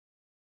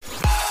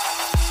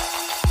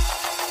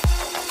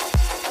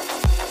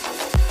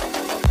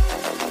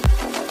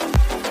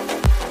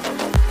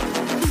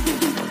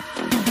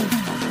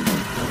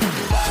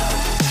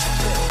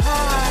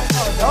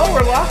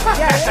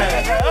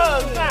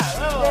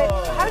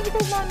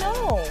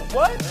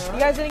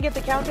guys didn't get the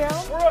countdown?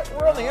 We're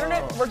on the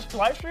internet. We're just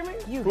live streaming.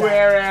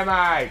 Where am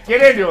I?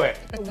 Get into it.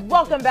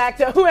 Welcome back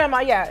to Who Am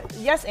I? Yeah,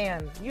 yes,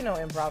 and you know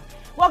improv.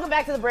 Welcome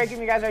back to the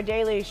Breakroom, you guys. Our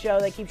daily show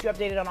that keeps you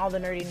updated on all the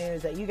nerdy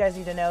news that you guys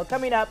need to know.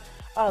 Coming up,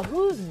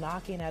 who's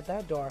knocking at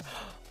that door?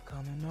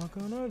 Come and knock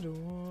on our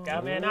door.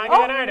 Come and knock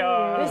on our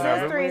door.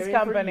 This is Three's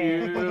Company.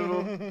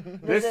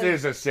 This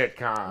is a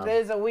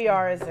sitcom. We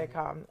are a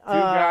sitcom. Two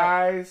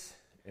guys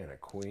and a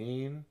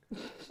queen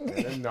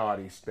in a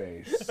naughty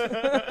space.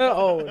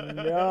 Oh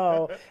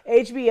no!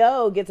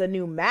 HBO gets a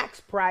new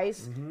max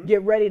price.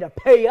 Get ready to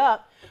pay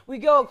up. We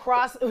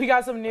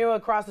got some new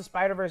Across the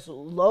Spider-Verse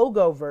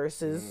logo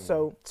verses.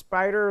 So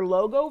Spider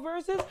logo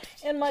verses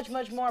and much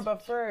more.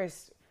 But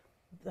first,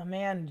 the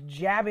man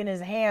jabbing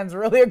his hands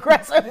really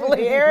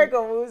aggressively, Eric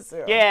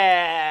Owusu.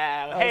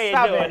 Yeah. Hey,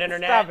 how you doing,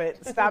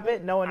 internet? Stop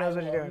it. No one knows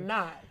what you're doing.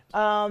 Not.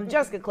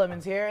 Jessica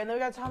Clemens here, and then we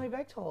got Tommy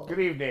Bechtold. Good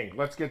evening.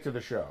 Let's get to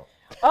the show.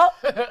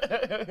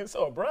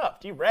 So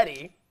abrupt. You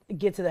ready?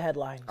 Get to the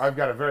headlines. I've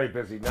got a very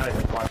busy night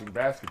of watching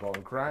basketball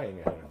and crying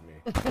ahead of me.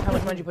 How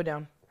much money did you put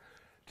down?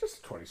 Just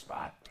a 20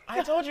 spot.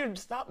 I told you to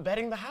stop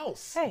betting the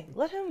house. Hey,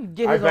 let him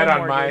get his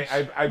own mortgage.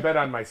 I bet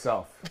on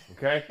myself,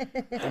 okay?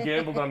 I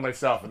gambled on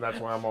myself, and that's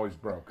why I'm always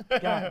broke.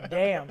 God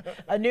damn.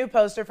 A new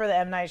poster for the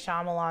M. Night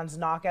Shyamalan's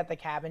Knock at the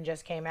Cabin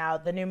just came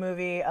out. The new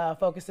movie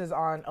focuses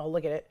on, oh,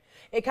 look at it.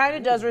 It kind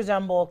of does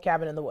resemble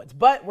Cabin in the Woods,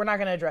 but we're not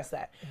going to address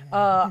that.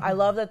 I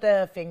love that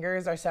the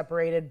fingers are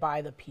separated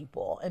by the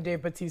people, and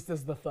Dave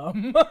Bautista's the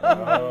thumb.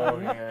 Oh,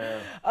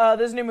 yeah.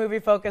 This new movie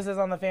focuses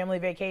on the family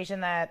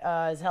vacation that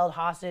is held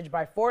hostage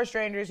by four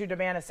strangers who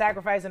demand a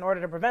sacrifice in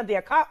order to prevent the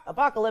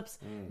apocalypse.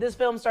 This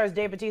film stars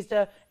Dave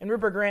Bautista and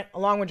Rupert Grint,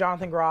 along with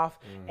Jonathan Groff,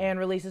 and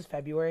releases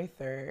February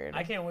 3rd.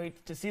 I can't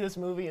wait to see this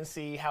movie and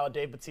see how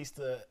Dave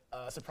Bautista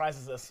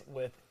surprises us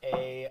with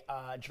a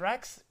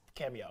Drax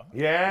cameo.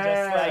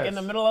 Yeah. Just like in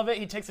the middle of it,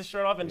 he takes his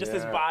shirt off and just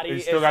his body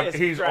He's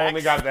is Drax.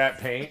 only got that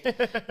paint.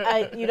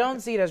 You don't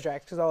see it as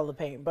Drax because of all the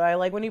paint, but I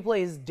like when he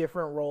plays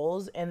different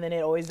roles, and then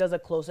it always does a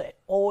close up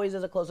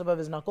of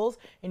his knuckles,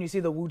 and you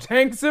see the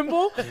Wu-Tang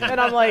symbol, and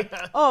I'm like,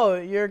 oh,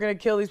 you're gonna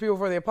kill these people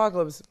for the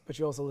apocalypse, but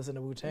you also listen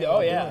to Wu-Tang.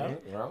 Oh yeah.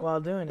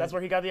 While doing it. That's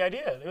where he got the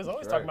idea. He was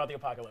always talking about the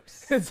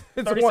apocalypse. It's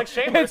 36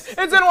 Chambers.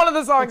 It's in one of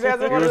the songs. Yeah,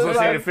 He was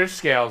listening to Fish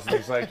Scales, and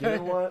he's like, you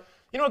know what?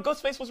 You know what?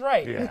 Ghostface was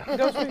right. Yeah.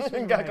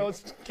 Ghostface gotta go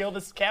kill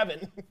this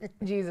cabin.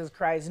 Jesus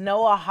Christ.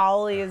 Noah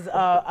Hawley's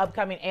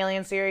upcoming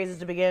Alien series is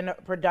to begin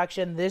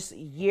production this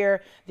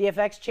year. The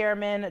FX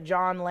chairman,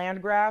 John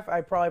Landgraf,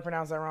 I probably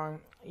pronounced that wrong.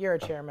 You're a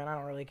chairman. I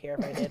don't really care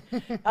if I did.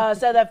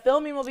 Said that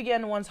filming will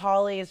begin once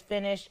Hawley is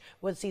finished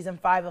with season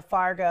 5 of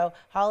Fargo.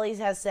 Hawley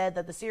has said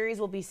that the series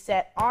will be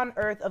set on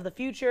Earth of the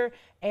future.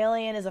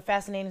 Alien is a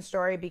fascinating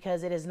story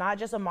because it is not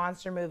just a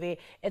monster movie.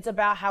 It's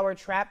about how we're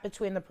trapped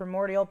between the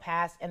primordial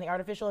past and the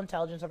artificial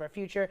intelligence of our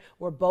future,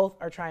 where both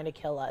are trying to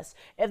kill us.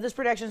 If this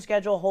production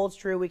schedule holds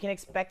true, we can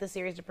expect the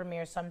series to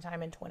premiere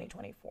sometime in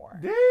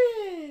 2024.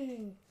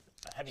 Dang.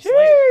 Heavy slate.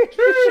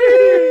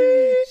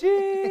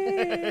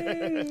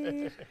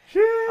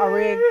 Are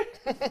we?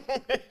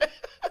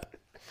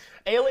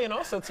 Alien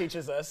also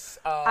teaches us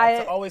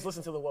to always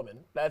listen to the woman.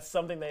 That's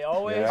something they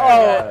always.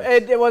 Yeah. Oh,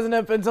 it wasn't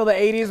up until the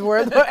 80s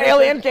where the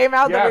Alien came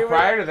out. Yeah, that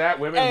prior to that,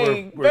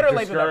 women were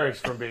discouraged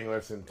from being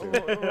listened to.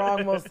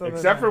 Wrong most of the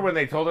Except for time. when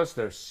they told us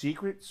their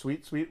secret,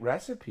 sweet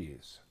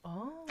recipes.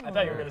 Oh. I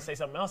thought you were going to say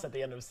something else at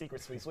the end of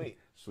Secret Sweet Sweet.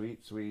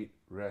 Sweet, sweet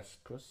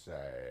recipes.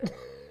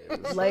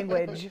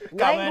 Language.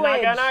 Come and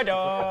knock on our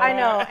door. I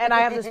know, and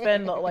I have to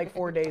spend like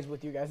 4 days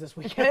with you guys this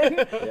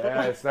weekend.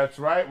 Yes, that's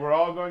right. We're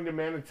all going to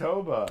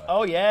Manitoba.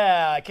 Oh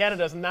yeah,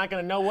 Canada's not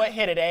going to know what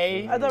hit it,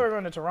 eh? I thought we were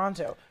going to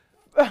Toronto.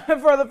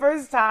 For the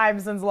first time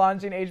since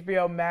launching,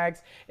 HBO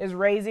Max is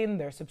raising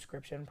their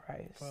subscription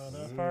price. For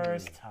the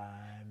first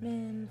time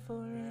in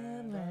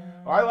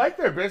forever. Oh, I like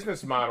their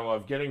business model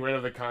of getting rid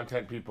of the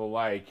content people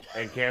like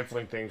and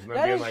canceling things and then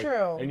That being is like,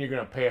 true. and you're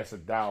going to pay us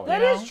 $1.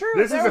 That is true.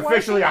 This is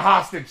officially a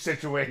hostage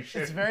situation.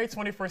 It's very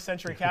 21st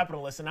century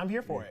capitalist, and I'm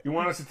here for it. You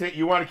want us to take?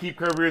 You want to keep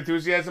Curb Your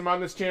Enthusiasm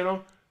on this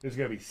channel? It's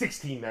going to be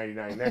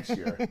 $16.99 next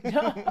year.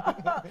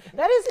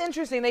 That is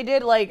interesting. They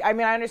did I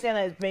understand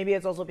that maybe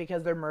it's also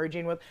because they're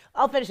merging with,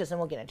 I'll finish this and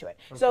we'll get into it.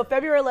 Okay. So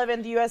February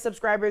 11th, U.S.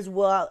 subscribers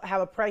will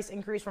have a price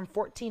increase from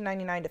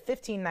 $14.99 to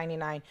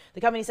 $15.99. The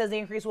company says the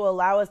increase will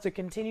allow us to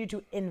continue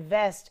to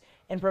invest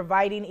in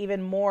providing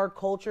even more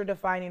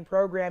culture-defining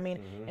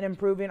programming and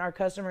improving our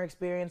customer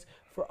experience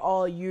for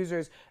all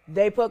users.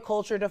 They put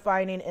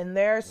culture-defining in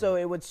there so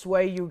it would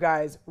sway you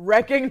guys.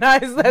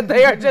 Recognize that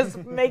they are just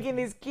making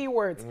these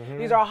keywords.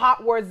 These are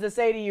hot words to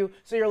say to you,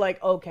 so you're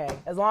like, okay,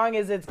 as long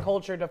as it's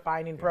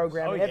culture-defining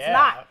programming. Oh, it's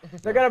not.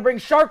 They're going to bring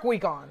Shark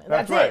Week on, and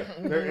that's right.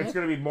 it. It's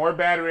going to be more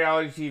bad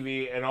reality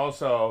TV, and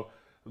also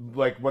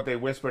like what they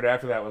whispered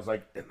after that was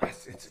like,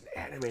 unless it's an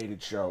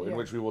animated show in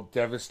which we will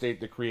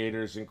devastate the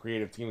creators and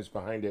creative teams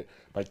behind it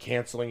by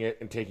canceling it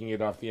and taking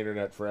it off the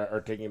internet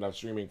or taking it off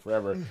streaming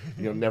forever.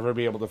 You'll never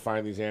be able to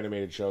find these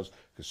animated shows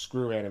because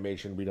screw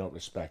animation, we don't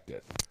respect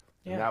it.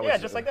 And that Yeah,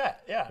 was, just like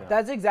that. Yeah.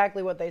 That's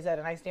exactly what they said,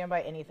 and I stand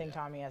by anything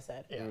Tommy has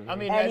said. Yeah. I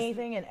mean,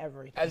 Anything and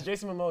everything. as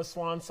Jason Momoa's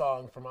swan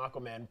song from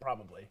Aquaman,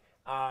 probably.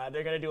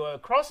 They're going to do a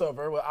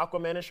crossover with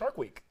Aquaman and Shark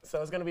Week.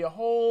 So it's going to be a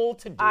whole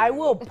to-do. I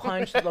will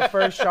punch the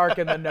first shark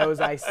in the nose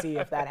I see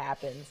if that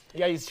happens. You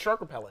got to use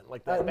shark repellent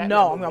like that.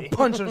 No, I'm going to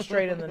punch him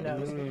straight in the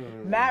nose.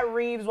 Matt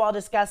Reeves, while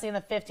discussing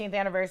the 15th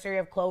anniversary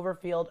of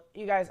Cloverfield.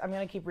 You guys, I'm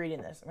going to keep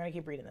reading this.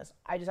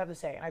 I just have to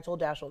say, and I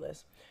told Dashel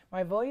this.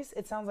 My voice,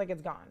 it sounds like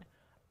it's gone.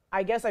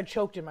 I guess I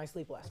choked in my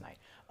sleep last night.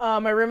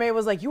 My roommate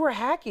was like, "You were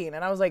hacking."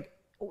 And I was like,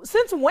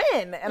 "Since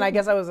when?" And I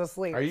guess I was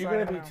asleep. Are you so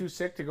going to be too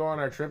sick to go on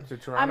our trip to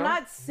Toronto? I'm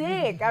not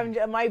sick.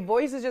 My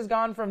voice has just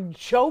gone from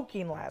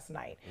choking last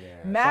night.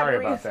 Yeah, Matt sorry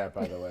Reeves, about that,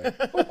 by the way.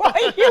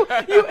 Why you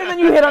and then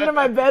you hid under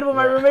my bed when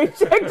my roommate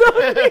checked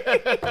on me.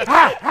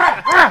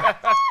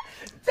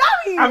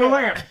 Tommy! I'm a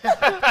lamp.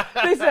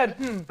 They said,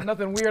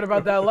 nothing weird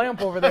about that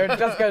lamp over there.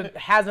 Jessica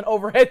has an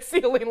overhead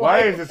ceiling light. Why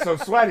is it so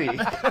sweaty?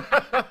 Now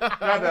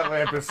that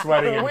lamp is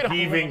sweating and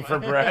heaving for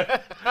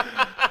breath.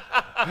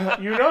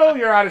 You know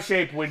you're out of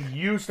shape when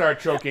you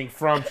start choking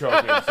from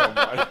choking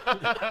someone.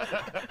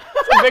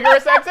 It's a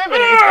vigorous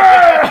activity.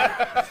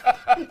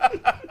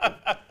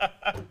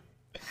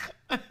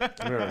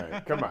 All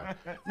right, come on.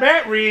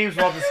 Matt Reeves,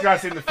 while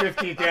discussing the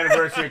 15th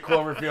anniversary of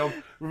Cloverfield,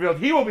 revealed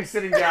he will be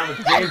sitting down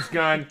with James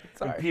Gunn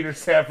and Peter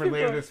Safran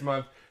later this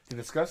month to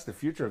discuss the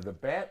future of the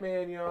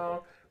Batman,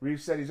 y'all.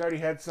 Reeves said he's already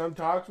had some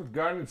talks with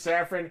Gunn and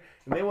Safran,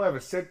 and they will have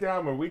a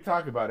sit-down where we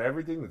talk about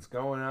everything that's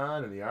going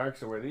on and the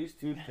arcs of where these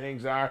two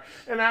things are,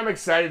 and I'm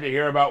excited to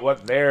hear about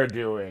what they're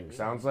doing.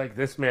 Sounds like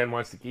this man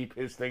wants to keep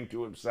his thing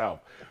to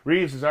himself.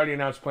 Reeves has already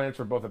announced plans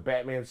for both a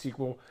Batman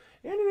sequel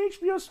and an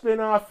HBO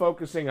spin-off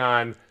focusing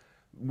on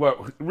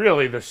what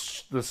really the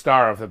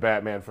star of the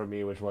Batman for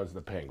me, which was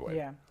the Penguin.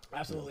 Yeah.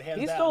 Absolutely.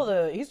 He stole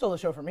the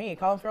show for me.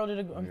 Colin Farrell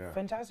did a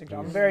fantastic job.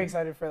 I'm very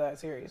excited for that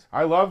series.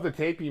 I love the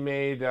tape he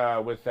made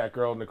with that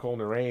girl Nicole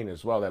Narain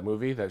as well. That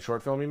movie, that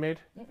short film he made.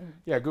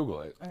 Yeah,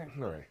 Google it. Okay.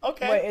 All right.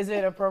 Okay. Wait, is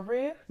it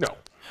appropriate? No.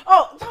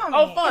 Oh, Tommy.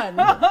 Oh, fun.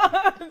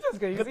 That's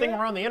good. Good thing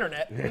we're on the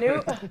internet.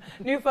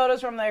 New photos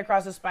from the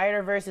Across the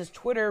Spider-Verse's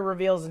Twitter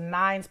reveals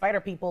 9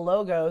 Spider People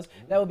logos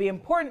that will be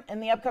important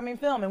in the upcoming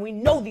film. And we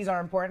know these are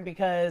important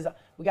because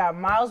we got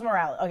Miles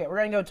Morales. Okay, we're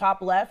going to go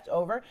top left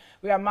over.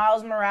 We got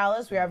Miles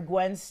Morales. We have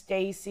Gwen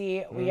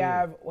Stacy. We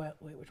have, wait,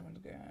 which one's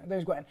Gwen?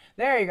 There's Gwen.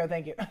 There you go.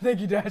 Thank you. Thank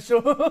you,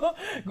 Dashel.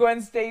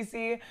 Gwen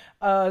Stacy.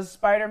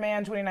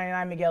 Spider-Man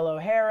 2099, Miguel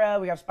O'Hara.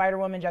 We have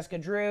Spider-Woman, Jessica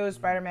Drew.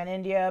 Spider-Man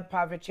India,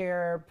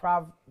 Pavachir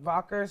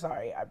Pravaker.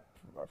 Sorry, I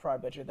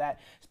probably butchered that.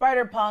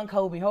 Spider-Punk,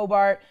 Hobie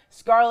Hobart.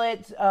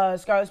 Scarlet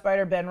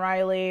Spider, Ben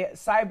Reilly.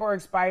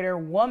 Cyborg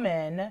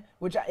Spider-Woman,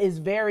 which is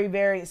very,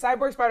 very...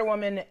 Cyborg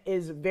Spider-Woman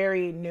is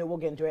very new. We'll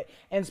get into it.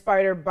 And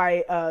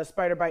Spider-Bite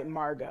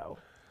Margot.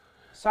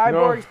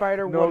 Cyborg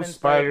Spider-Woman. No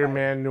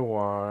Spider-Man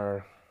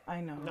Noir. I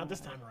know. Not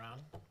this time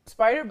around.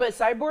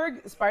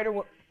 Cyborg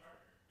Spider...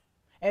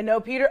 And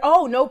no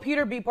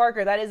Peter B.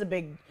 Parker. That is a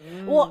big...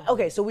 Well,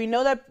 okay, so we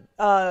know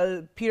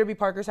that Peter B.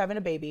 Parker's having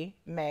a baby,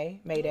 May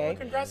Day.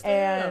 Congrats to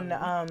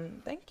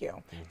him. Thank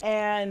you.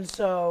 And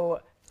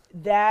so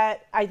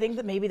that, I think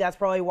that maybe that's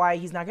probably why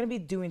he's not going to be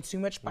doing too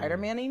much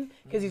Spider-Manning,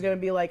 because he's going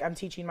to be like, I'm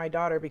teaching my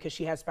daughter because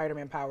she has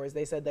Spider-Man powers.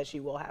 They said that she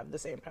will have the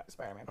same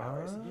Spider-Man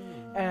powers.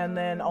 And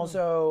then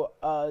also,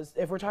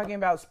 if we're talking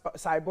about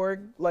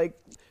Cyborg, like...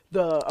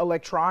 the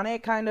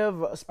electronic kind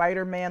of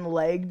Spider-Man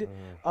legged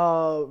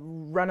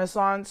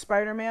Renaissance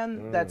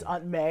Spider-Man that's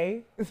Aunt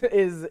May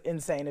is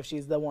insane if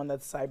she's the one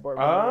that's Cyborg.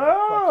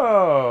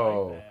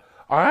 Oh.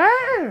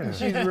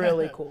 She's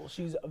really cool.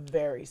 She's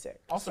very sick.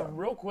 Also,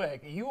 real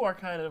quick, you are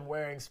kind of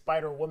wearing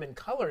Spider-Woman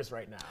colors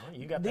right now.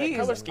 You got that These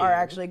color scheme. are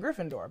actually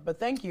Gryffindor, but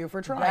thank you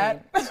for trying.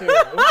 That too.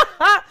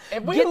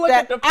 If we Get look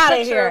that at the outta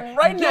picture here.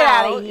 right Get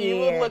now, outta you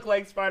would here. look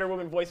like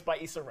Spider-Woman voiced by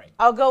Issa Rae.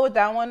 I'll go with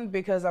that one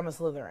because I'm a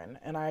Slytherin,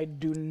 and I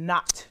do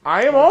not.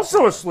 I am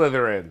also a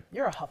Slytherin.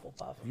 You're a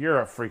Hufflepuff.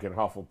 You're a freaking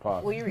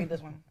Hufflepuff. Will you read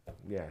this one?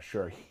 Yeah,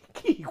 sure.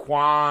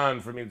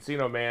 Kwan from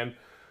Encino Man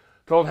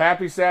told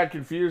Happy, Sad,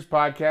 Confused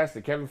podcast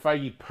that Kevin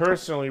Feige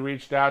personally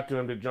reached out to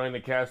him to join the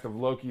cast of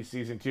Loki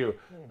Season 2.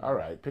 All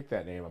right, pick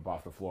that name up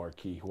off the floor,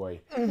 Ki Hui.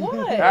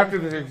 What? After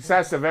the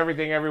success of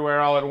Everything Everywhere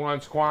All at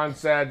Once, Kwan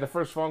said, the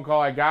first phone call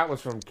I got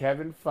was from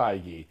Kevin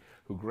Feige,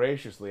 who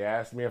graciously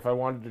asked me if I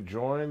wanted to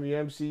join the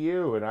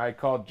MCU. And I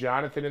called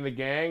Jonathan and the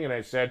gang, and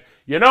I said,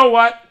 you know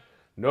what?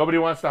 Nobody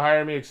wants to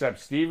hire me except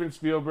Steven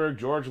Spielberg,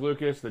 George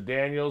Lucas, the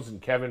Daniels, and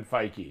Kevin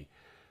Feige.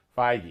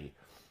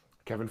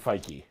 Kevin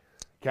Feige.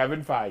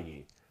 I'm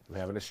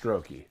having a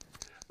strokey.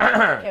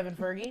 Kevin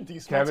Fergie? Do you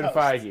smell Kevin toast?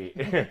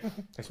 Feige.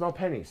 I smell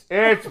pennies.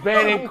 It's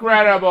been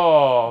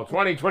incredible.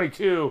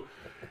 2022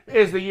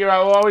 is the year I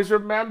will always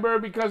remember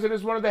because it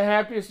is one of the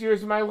happiest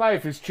years of my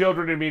life. His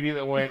children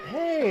immediately went,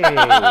 hey.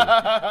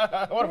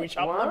 What are we,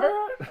 chop liver?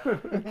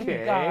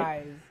 Okay.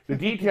 Guys. The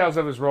details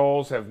of his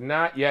roles have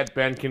not yet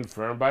been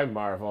confirmed by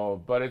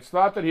Marvel, but it's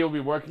thought that he'll be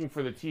working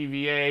for the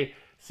TVA.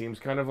 Seems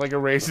kind of like a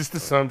racist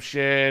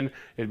assumption.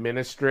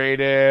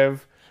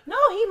 Administrative. No,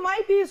 he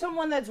might be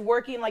someone that's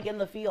working like in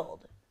the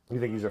field. You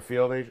think he's a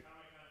field agent?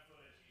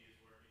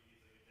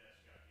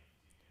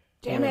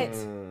 Damn it.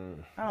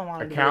 I don't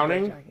want to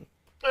Accounting? be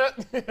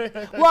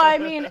Well, I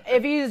mean,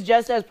 if he's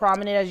just as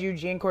prominent as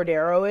Eugene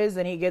Cordero is,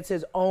 then he gets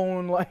his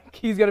own, like,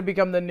 he's going to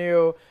become the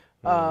new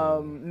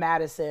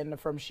Madison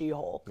from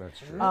She-Hulk. That's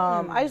true.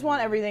 I just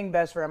want everything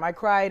best for him. I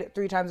cried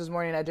 3 times this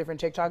morning at different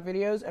TikTok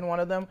videos, and one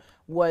of them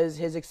was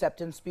his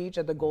acceptance speech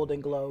at the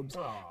Golden Globes,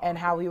 and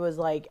how he was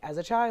like, as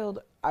a child,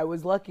 I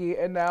was lucky,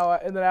 and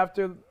then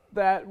after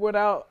that went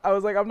out, I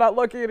was like, I'm not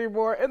lucky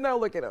anymore, and now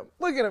look at him.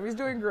 Look at him. He's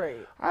doing great.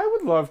 I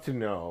would love to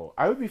know.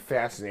 I would be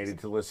fascinated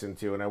to listen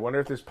to, and I wonder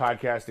if this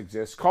podcast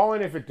exists. Call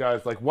in if it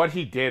does, like what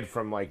he did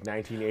from like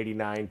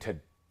 1989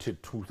 to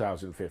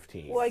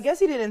 2015. Well, I guess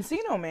he did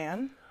Encino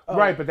Man. Oh,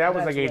 right, but that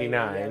was that's like later.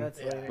 89. Yeah, that's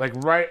later. Like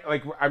right,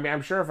 like I mean,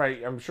 I'm sure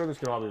this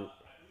can all be.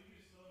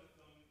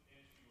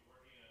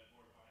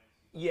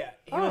 Yeah,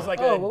 he was like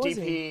a what was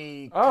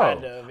DP Oh.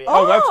 kind of. Yeah.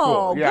 Oh, that's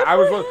cool. good Yeah, I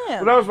for was. him.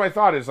 Well, that was my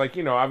thought. Is like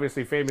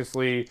obviously,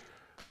 famously,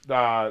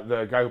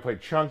 the guy who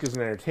played Chunk is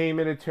an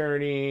entertainment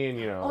attorney, and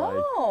I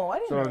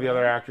didn't some know of the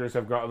other actors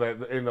have gone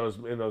in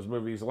those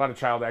movies. A lot of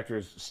child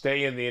actors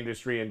stay in the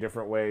industry in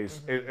different ways.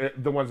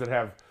 The ones that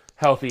have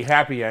healthy,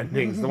 happy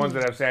endings, the ones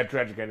that have sad,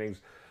 tragic endings,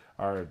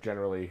 are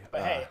generally.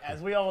 But hey,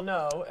 as we all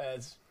know,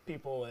 as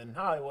people in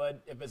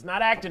Hollywood, if it's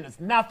not acting, it's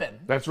nothing.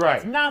 That's right.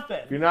 It's nothing.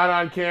 If you're not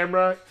on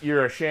camera,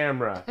 you're a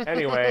shamra.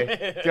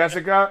 Anyway,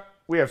 Jessica,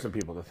 we have some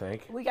people to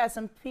thank. We got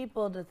some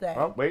people to thank.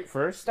 Oh, wait,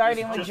 first.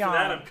 Starting with Just for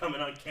that, John. I'm coming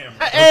on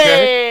camera.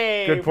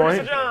 Hey, Good point.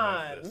 Producer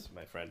John. Yes,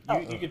 my friend.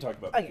 You can talk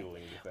about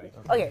fueling the thing.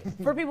 Okay,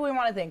 for people we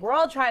want to thank, we're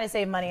all trying to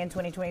save money in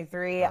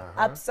 2023.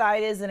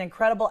 Upside is an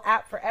incredible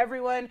app for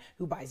everyone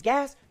who buys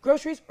gas,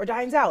 groceries, or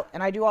dines out.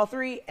 And I do all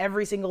 3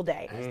 every single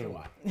day. As do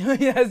I.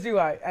 Yes, do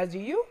I. As do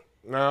you?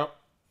 No.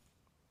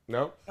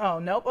 Nope. Oh,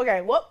 nope.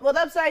 Okay, well, with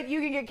Upside, you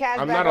can get cash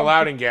I'm back. not on-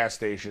 allowed in gas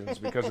stations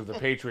because of the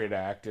Patriot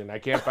Act, and I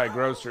can't buy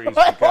groceries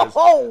because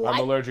What? I'm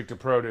allergic to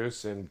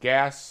produce, and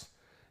gas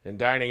and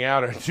dining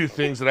out are 2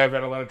 things that I've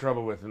had a lot of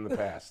trouble with in the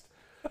past.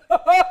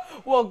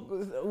 Well,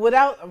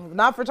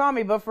 not for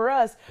Tommy, but for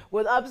us,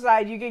 with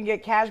Upside, you can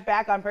get cash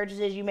back on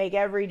purchases you make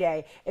every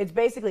day. It's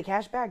basically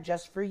cash back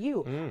just for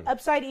you.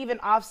 Upside even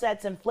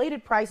offsets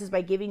inflated prices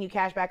by giving you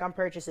cash back on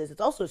purchases.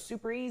 It's also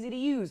super easy to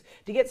use.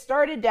 To get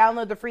started,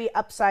 download the free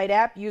Upside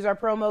app, use our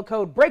promo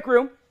code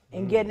Breakroom,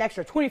 and get an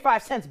extra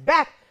 25 cents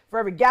back for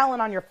every gallon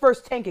on your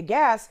first tank of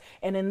gas.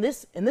 And in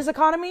this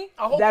economy,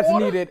 whole that's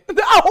quarter? needed. A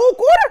whole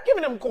quarter? Give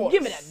me them quarters.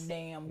 Give me that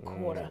damn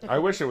quarter. I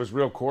wish it was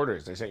real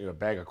quarters. They sent you a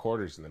bag of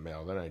quarters in the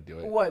mail, then I'd do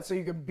it. What, so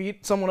you could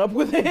beat someone up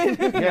with it?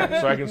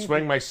 Yeah, so I can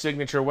swing my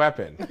signature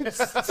weapon.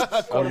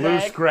 A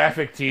loose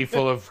graphic tee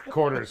full of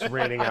quarters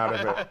raining out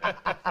of it.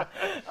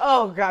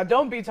 Oh, God,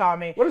 don't be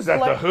Tommy. What is that,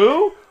 the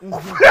Who?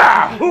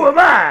 Ah, who am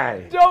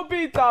I? Don't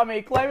be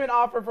Tommy. Claim an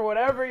offer for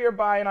whatever you're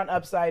buying on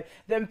Upside.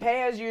 Then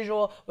pay as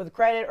usual with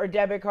credit or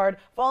debit card.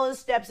 Follow the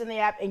steps in the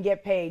app and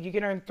get paid. You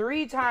can earn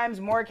 3 times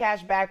more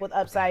cash back with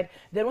Upside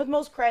than with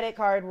most credit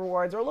card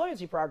rewards or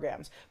loyalty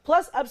programs.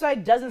 Plus,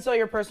 Upside doesn't sell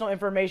your personal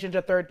information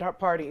to third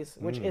parties,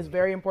 which is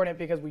very important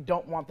because we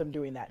don't want them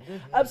doing that.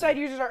 Upside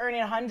users are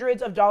earning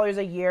hundreds of dollars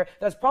a year.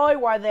 That's probably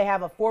why they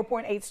have a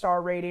 4.8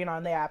 star rating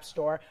on the App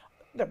Store.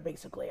 They're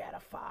basically at a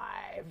 5.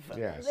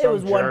 Yeah, it some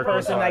was one jerk person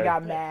was that like-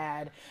 got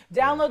mad.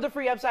 Download the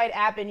free Upside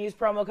app and use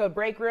promo code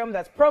Breakroom.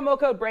 That's promo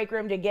code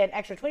Breakroom to get an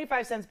extra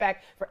 25 cents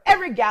back for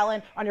every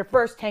gallon on your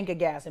first tank of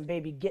gas. And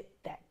baby, get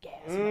that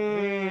gas.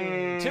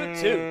 Toot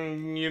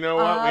toot. You know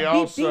what? We beep,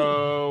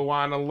 also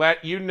want to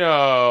let you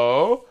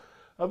know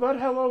about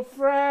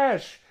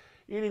HelloFresh.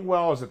 Eating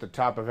well is at the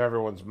top of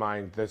everyone's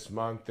mind this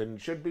month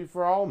and should be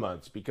for all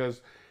months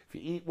because if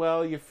you eat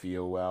well, you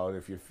feel well. And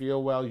if you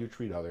feel well, you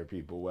treat other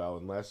people well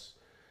unless,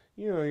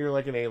 you're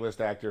like an A-list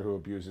actor who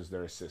abuses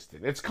their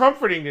assistant. It's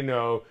comforting to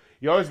know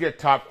you always get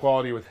top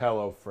quality with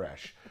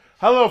HelloFresh.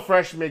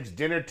 HelloFresh makes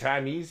dinner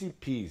time easy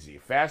peasy.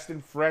 Fast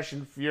and fresh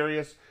and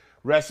furious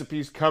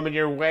recipes coming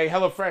your way.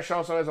 HelloFresh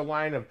also has a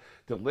line of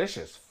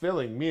delicious,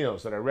 filling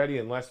meals that are ready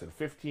in less than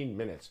 15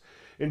 minutes.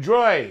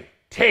 Enjoy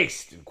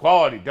taste and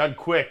quality done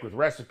quick with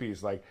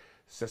recipes like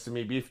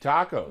sesame beef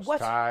tacos,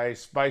 Thai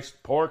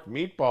spiced pork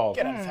meatballs,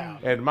 Get out of town.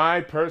 and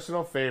my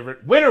personal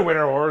favorite, winner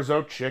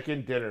orzo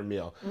chicken dinner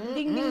meal.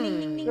 Ding, ding, ding,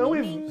 ding, ding,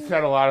 We've ding.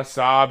 had a lot of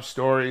sob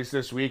stories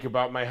this week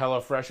about my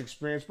HelloFresh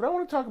experience, but I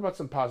want to talk about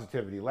some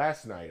positivity.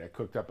 Last night, I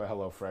cooked up a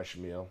HelloFresh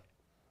meal,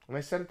 and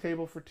I set a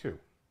table for 2.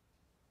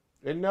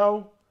 And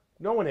no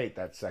one ate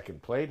that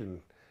second plate,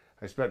 and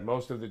I spent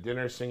most of the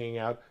dinner singing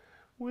out,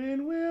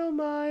 "When will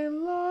my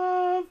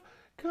love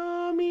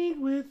come eat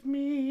with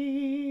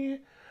me?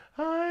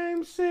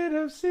 I'm sick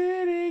of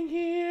sitting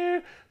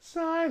here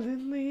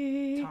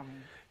silently. Tommy.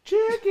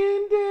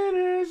 Chicken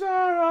dinners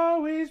are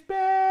always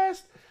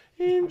best,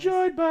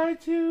 enjoyed by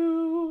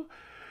 2.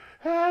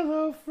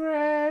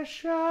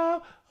 HelloFresh,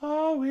 I'll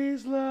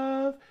always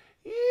love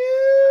you."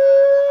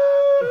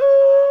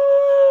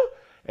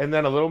 And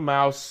then a little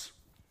mouse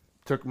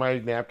took my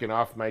napkin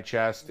off my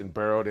chest and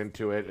burrowed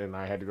into it, and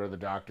I had to go to the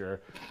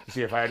doctor to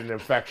see if I had an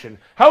infection.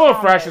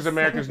 HelloFresh is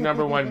America's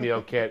 #1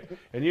 meal kit,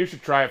 and you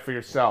should try it for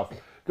yourself.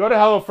 Go to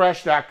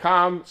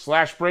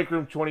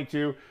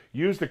HelloFresh.com/Breakroom22.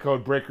 Use the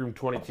code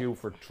Breakroom22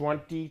 for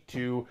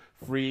 22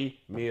 free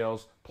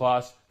meals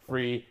plus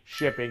free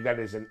shipping. That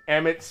is an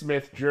Emmett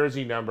Smith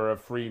jersey number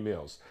of free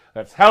meals.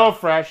 That's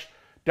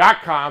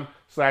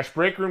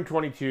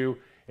HelloFresh.com/Breakroom22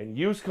 and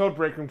use code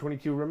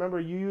Breakroom22. Remember,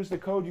 you use the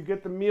code, you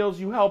get the meals,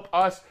 you help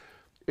us.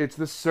 It's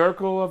the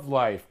circle of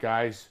life,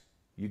 guys.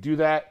 You do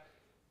that,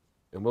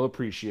 and we'll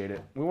appreciate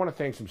it. We want to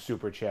thank some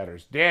super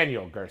chatters.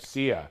 Daniel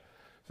Garcia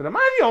said, am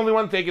I the only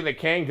one thinking that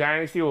Kang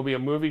Dynasty will be a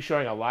movie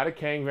showing a lot of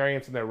Kang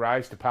variants in their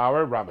rise to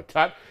power?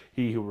 Ramatut,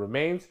 He Who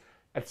Remains,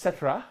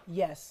 etc.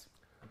 Yes,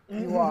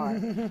 you are.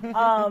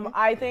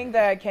 I think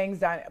that Kang's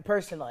Dynasty,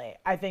 personally,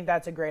 I think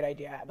that's a great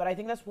idea. But I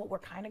think that's what we're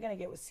kind of going to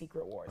get with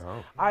Secret Wars.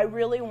 Oh. I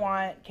really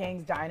want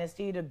Kang's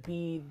Dynasty to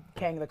be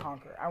Kang the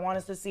Conqueror. I want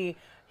us to see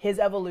his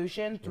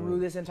evolution through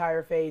this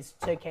entire phase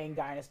to Kang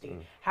Dynasty.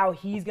 How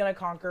he's going to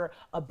conquer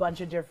a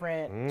bunch of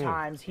different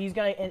times. He's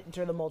going to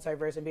enter the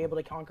multiverse and be able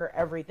to conquer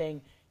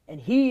everything. And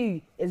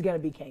he is going to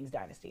be Kang's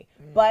Dynasty.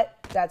 But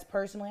that's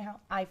personally how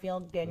I feel.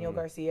 Daniel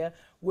Garcia,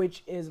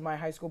 which is my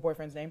high school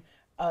boyfriend's name.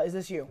 Is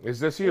this you? Is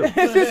this you? Is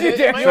this you,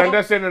 Daniel? Send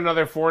us in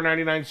another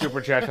 $4.99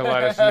 super chat to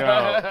let us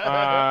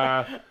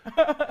know.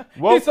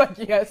 Well, He's like,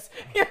 yes,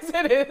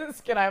 it is.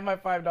 Can I have my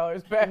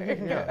 $5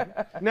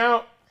 back?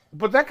 now,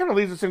 but that kind of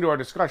leads us into our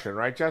discussion,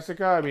 right,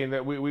 Jessica? I mean,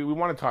 that we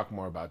want to talk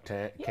more about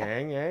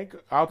Kang, eh?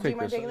 I'll Do you take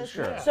mind this. taking this?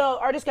 Sure. So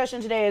our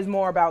discussion today is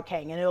more about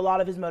Kang and a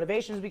lot of his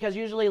motivations because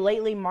usually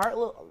lately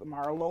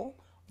Marlo,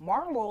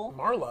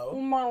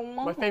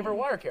 My favorite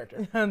water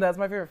character. that's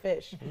my favorite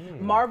fish.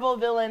 Marvel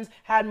villains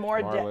had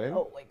more depth. Marlin?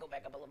 Oh wait, go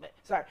back up a little bit.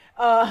 Sorry.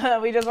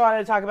 We just wanted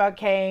to talk about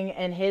Kang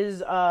and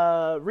his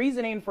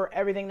reasoning for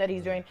everything that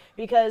he's doing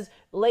because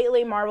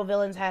lately Marvel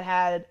villains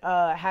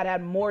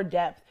had more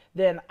depth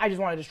than I just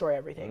want to destroy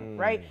everything,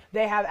 right?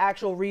 They have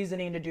actual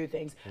reasoning to do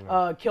things.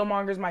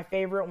 Killmonger's my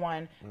favorite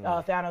one.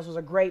 Thanos was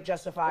a great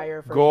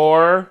justifier for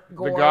Gore, the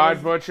Gore God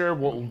was- Butcher,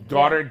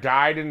 daughter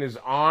died in his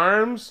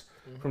arms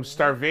from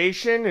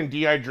starvation and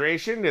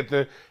dehydration at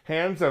the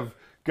hands of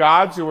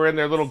gods who were in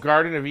their little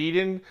Garden of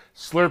Eden,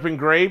 slurping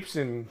grapes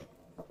and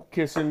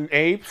kissing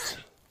apes.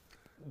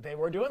 They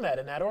were doing that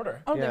in that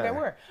order. I don't think Yeah. they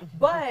were,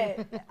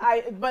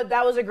 but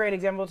that was a great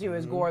example too.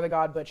 Is Gore the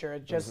God Butcher?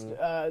 It just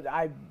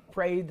I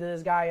prayed to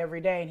this guy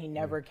every day, and he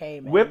never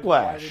came. And why did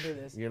Whiplash, we do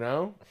this? you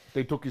know?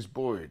 They took his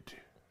board.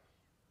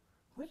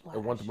 Whiplash. I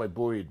want my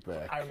board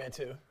back. Iron Man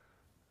 2.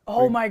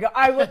 Oh my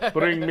God!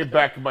 Bring me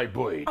back my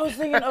board. I was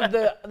thinking of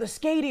the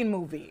skating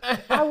movie.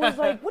 I was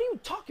like, what are you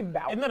talking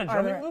about? Isn't that a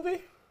drumming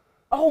movie?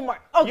 Oh my.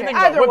 Okay. thinking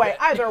about Either way, Whip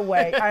It. either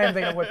way, I am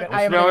thinking of Whip It.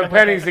 I am Smelling thinking of Whip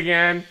pennies It.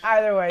 again.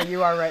 Either way,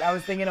 you are right. I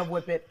was thinking of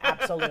Whip It,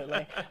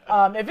 absolutely.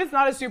 If it's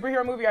not a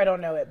superhero movie, I don't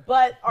know it.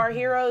 But our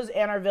heroes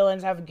and our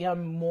villains have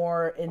become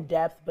more in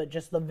depth, but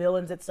just the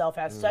villains itself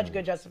has such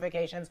good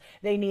justifications.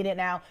 They need it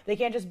now. They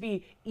can't just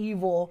be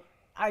evil.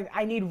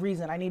 I need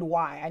reason. I need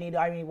why. I need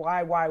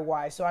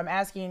why. So I'm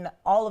asking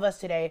all of us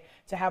today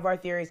to have our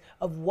theories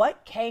of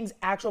what Kang's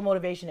actual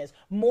motivation is,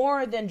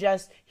 more than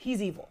just he's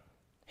evil.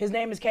 His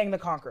name is Kang the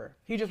Conqueror.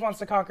 He just wants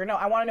to conquer. No,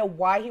 I want to know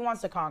why he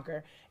wants to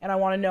conquer, and I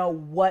want to know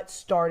what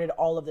started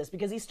all of this.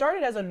 Because he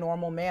started as a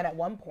normal man at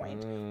one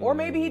point, or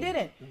maybe he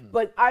didn't.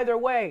 But either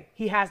way,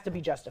 he has to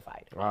be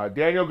justified.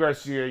 Daniel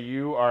Garcia,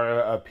 you are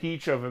a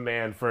peach of a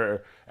man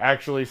for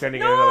actually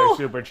sending in No! another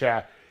super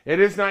chat. It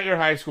is not your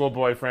high school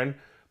boyfriend,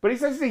 but he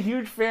says he's a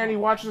huge fan. He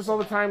watches us all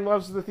the time,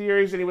 loves the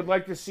theories, and he would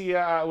like to see,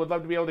 would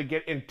love to be able to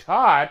get in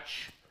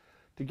touch.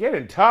 To get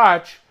in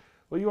touch.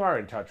 Well, you are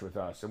in touch with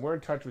us, and we're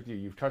in touch with you.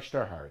 You've touched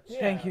our hearts.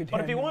 Thank you, But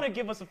if you Daniel. want to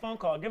give us a phone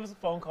call, give us a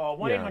phone call.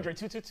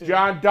 1-800-222.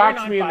 John,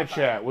 dox me in the 3955.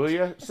 chat, will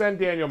you? Send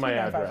Daniel my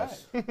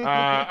 2955.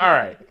 address. All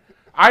right.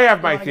 I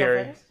have my wanna go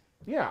theory. first?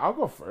 Yeah, I'll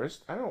go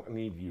first. I don't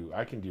need you.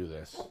 I can do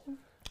this.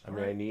 I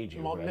mean, I need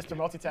you. but I Mr. can't.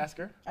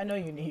 Multitasker. I know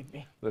you need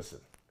me. Listen,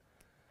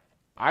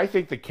 I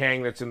think the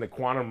Kang that's in the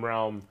quantum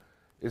realm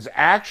is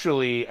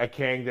actually a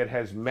Kang that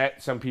has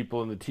met some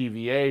people in the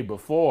TVA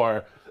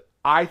before.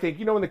 I think,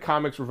 you know, in the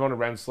comics, Ravonna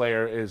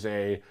Renslayer is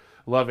a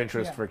love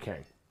interest for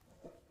Kang.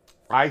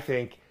 I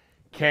think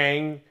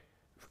Kang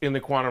in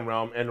the quantum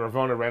realm and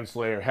Ravonna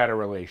Renslayer had a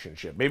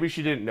relationship. Maybe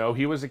she didn't know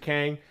he was a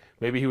Kang.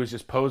 Maybe he was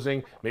just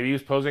posing. Maybe he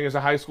was posing as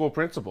a high school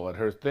principal at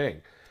her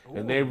thing.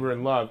 And they were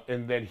in love.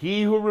 And then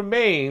He Who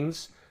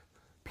Remains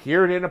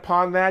peered in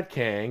upon that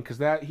Kang, because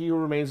that He Who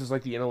Remains is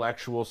like the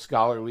intellectual,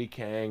 scholarly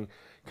Kang.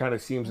 Kind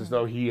of seems as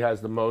though he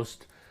has the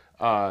most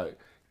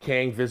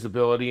Kang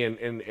visibility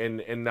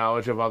and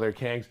knowledge of other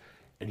Kangs.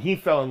 And he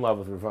fell in love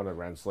with Ravonna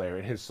Renslayer.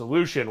 And his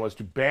solution was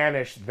to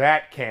banish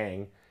that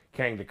Kang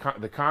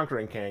the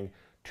conquering Kang,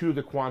 to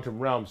the quantum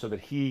realm so that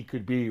he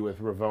could be with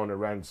Ravonna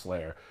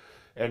Renslayer.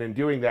 And in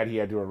doing that, he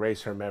had to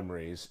erase her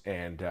memories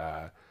and,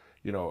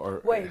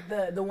 Wait,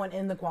 the one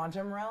in the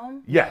quantum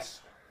realm?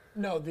 Yes.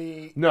 No,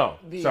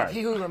 sorry.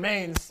 He Who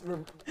Remains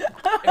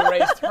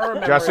erased her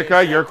memories.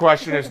 Jessica, your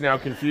question has now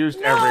confused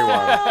everyone.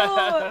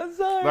 Oh,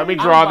 sorry. Let me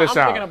draw this I'm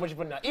out. picking up what you're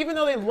putting out. Even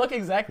though they look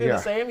exactly Yeah.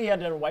 the same, he had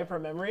to wipe her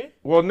memory.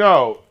 Well,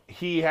 no,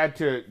 he had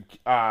to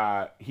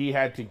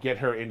get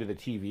her into the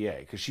TVA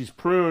because she's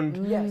pruned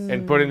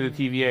and put into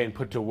the TVA and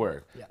put to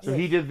work. Yes. So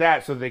he did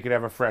that so they could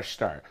have a fresh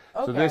start.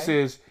 So this Okay.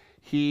 is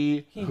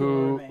he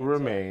who Remains,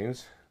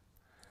 remains.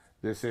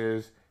 This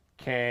is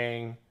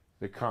Kang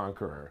the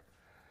Conqueror.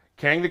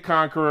 Kang the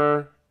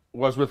Conqueror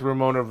was with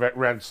Ramona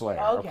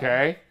Renslayer.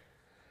 Okay.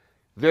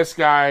 This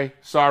guy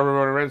saw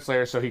Ramona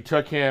Renslayer, so he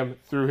took him,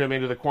 threw him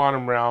into the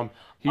quantum realm.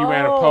 He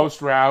ran a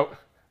post route.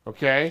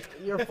 Okay.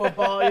 Your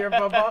football.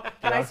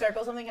 Can I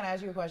circle something? Can I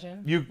ask you a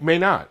question? You may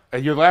not.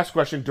 Your last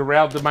question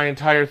derailed my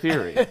entire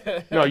theory.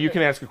 No, you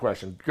can ask a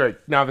question. Great.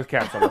 Now the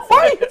cat's on the floor.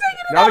 Why are you taking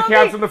it Now out the of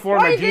cat's me? on the floor.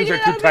 Why My you jeans taking are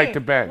it too out of tight me? to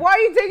bend. Why are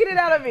you taking it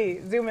out of me?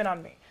 Zoom in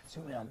on me.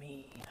 Zoom in on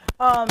me.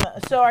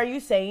 So are you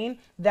saying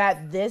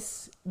that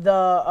this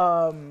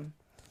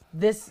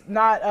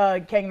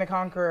not Kang the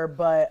Conqueror,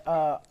 but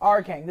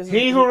our Kang? This is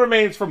He who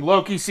remains from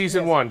Loki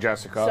season 1,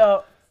 Jessica.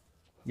 So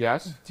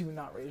yes. do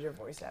not raise your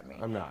voice at me.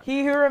 I'm not.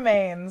 He who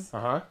remains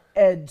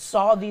and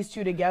saw these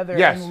two together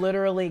Yes. and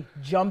literally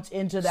jumped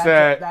into that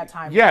Said, that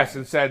time. yes,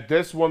 and said,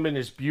 "This woman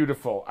is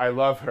beautiful. I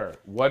love her.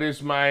 What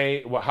is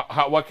my?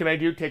 What can I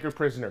do? Take her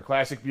prisoner.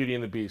 Classic Beauty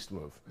and the Beast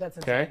move. That's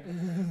okay."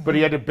 But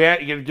he had to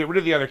get rid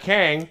of the other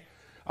Kang,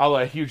 a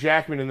la Hugh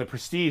Jackman in The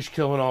Prestige,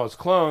 killing all his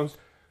clones.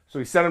 So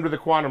he sent him to the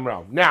quantum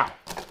realm. Now,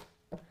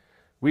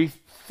 we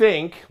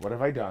think. What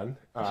have I done?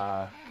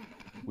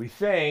 We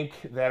think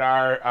that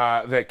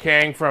that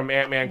Kang from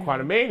Ant-Man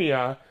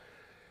Quantumania.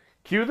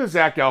 Cue the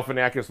Zach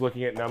Galifianakis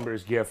looking at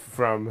numbers gif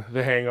from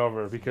The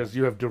Hangover because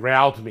you have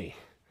derailed me.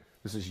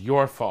 This is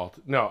your fault.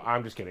 No,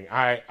 I'm just kidding.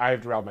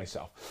 I've derailed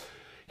myself.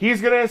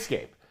 He's going to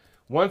escape.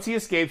 Once he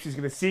escapes, he's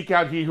going to seek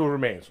out He Who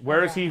Remains.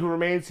 Where is He Who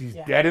Remains? He's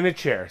dead in a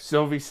chair.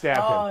 Sylvie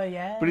stabbed him.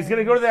 Yeah. But he's going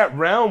to go to that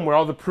realm where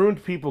all the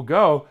pruned people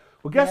go.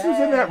 Well, guess who's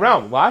in that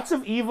realm? Lots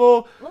of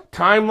evil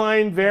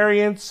timeline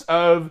variants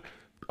of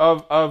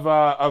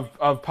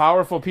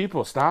powerful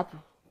people. Stop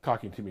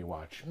talking to me,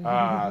 watch. It's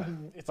Lots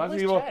of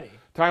always evil chatty.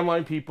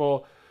 timeline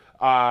people,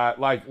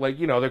 like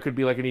there could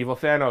be like an evil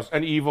Thanos,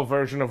 an evil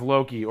version of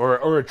Loki,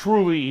 or a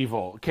truly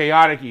evil,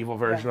 chaotic evil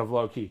version of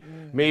Loki.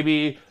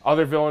 Maybe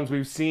other villains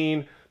we've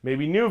seen,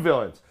 maybe new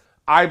villains.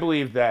 I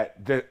believe that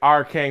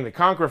our Kang the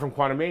Conqueror from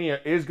Quantumania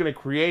is going to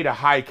create a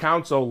high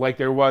council like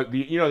there was,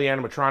 the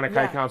animatronic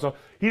high council.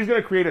 He's going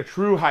to create a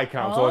true high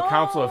council, a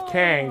council of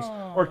Kangs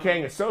or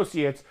Kang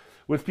associates,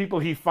 with people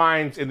he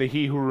finds in the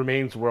He Who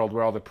Remains world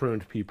where all the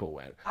pruned people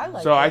went.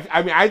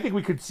 I think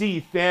we could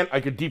see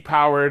like a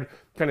depowered,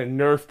 kind of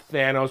nerfed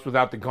Thanos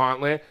without the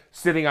gauntlet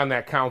sitting on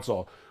that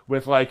council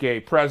with like a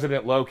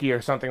President Loki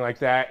or something like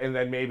that, and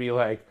then maybe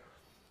like,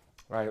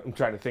 I'm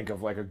trying to think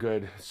of like a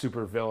good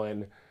super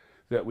villain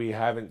that we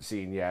haven't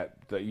seen yet.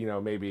 That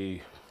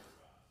maybe,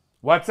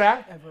 what's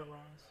that?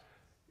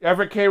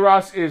 Everett K.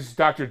 Ross is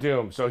Dr.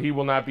 Doom, so he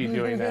will not be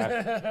doing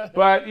that.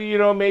 But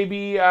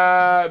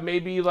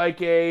maybe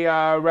like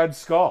a Red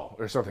Skull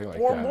or something like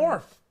Or that.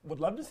 Morph. Would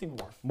love to see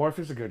Morph. Morph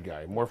is a good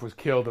guy. Morph was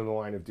killed in the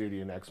line of duty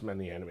in X-Men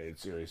the animated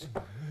series.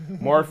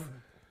 Morph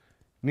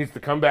needs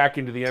to come back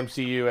into the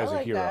MCU as a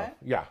like hero. that.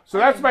 Yeah. So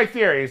that's my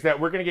theory, is that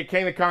we're going to get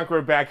Kang the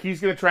Conqueror back. He's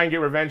going to try and get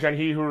revenge on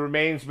He Who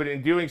Remains, but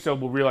in doing so,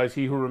 we'll realize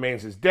He Who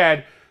Remains is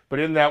dead. But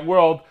in that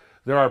world,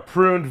 there are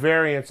pruned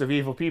variants of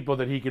evil people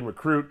that he can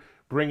recruit,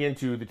 bring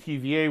into the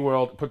TVA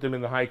world, put them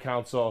in the High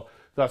Council,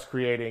 thus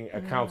creating a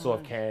council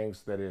of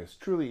Kangs that is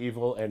truly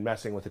evil and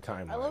messing with the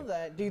timeline. I love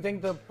that. Do you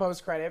think the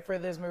post-credit for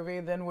this movie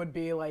then would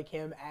be like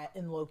him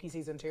in Loki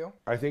season 2?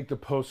 I think the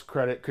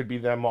post-credit could be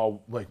them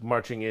all like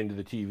marching into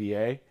the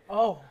TVA.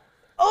 Oh.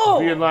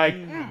 Being like,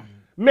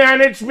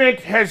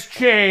 management has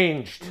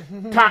changed.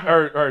 Time,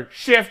 or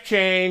shift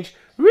change.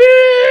 Whee!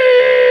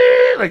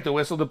 Like the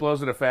whistle that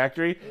blows at a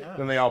factory. Yeah.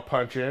 Then they all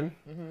punch in.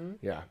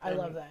 Yeah. I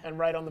love that. And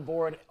right on the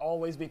board,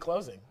 always be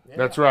closing. Yeah.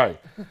 That's right.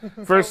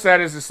 First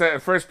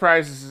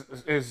prize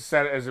is a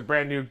set as a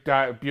brand new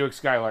Buick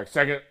Skylark.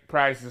 Second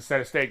prize is a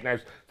set of steak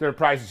knives. Third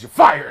prize is you're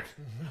fired.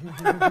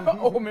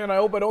 Oh man, I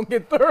hope I don't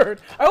get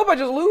third. I hope I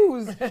just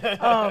lose.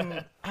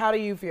 How do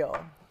you feel?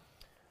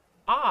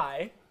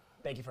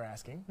 Thank you for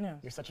asking. Yeah.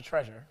 You're such a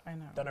treasure. I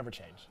know. They'll never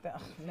change.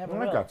 Never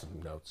I will. got some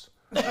notes.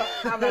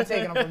 I'm not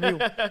taking them from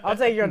you. I'll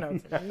take your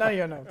notes. None of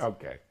your notes.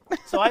 Okay.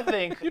 So I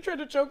think. You tried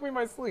to choke me in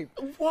my sleep.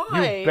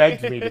 Why? You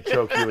begged me to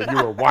choke you, and you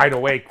were wide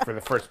awake for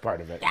the first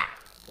part of it. Yeah.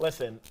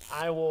 Listen,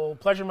 I will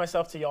pleasure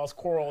myself to y'all's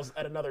quarrels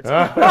at another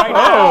time. Right now.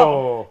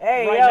 Oh.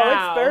 Hey, Right yo,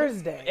 now, it's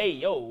Thursday. Hey,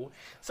 yo.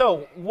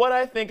 So, what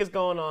I think is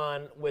going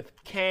on with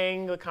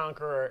Kang the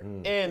Conqueror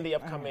in the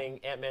upcoming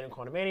Ant-Man and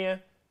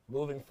Quantumania,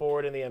 moving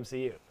forward in the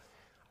MCU.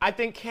 I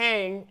think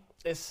Kang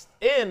is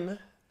in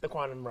the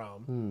quantum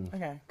realm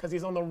Okay. because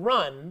he's on the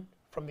run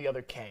from the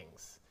other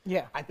Kangs.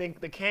 Yeah. I think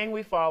the Kang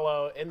we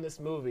follow in this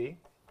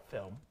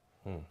film,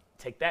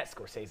 take that,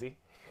 Scorsese,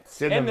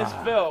 Cinema. in this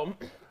film,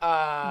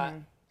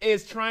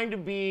 is trying to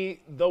be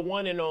the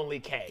one and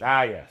only Kang.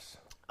 Ah, yes.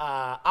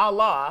 A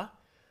la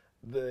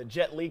the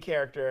Jet Li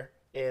character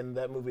in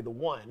that movie, The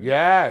One.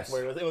 Yes.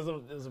 Where it was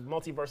a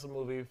multiversal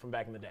movie from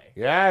back in the day.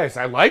 Yes,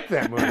 I like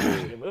that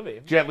movie. Good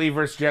movie. Jet Li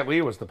versus Jet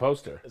Li was the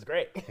poster. It's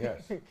great.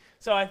 Yes.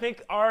 So I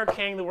think our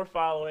Kang that we're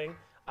following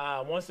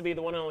wants to be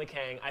the one and only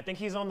Kang. I think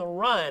he's on the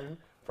run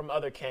from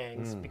other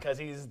Kangs because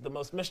he's the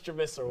most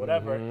mischievous or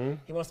whatever.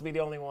 He wants to be the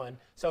only one.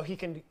 So he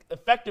can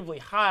effectively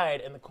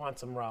hide in the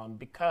quantum realm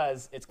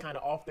because it's kind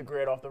of off the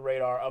grid, off the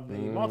radar of the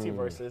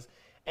multiverses.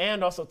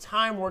 And also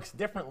time works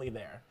differently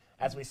there,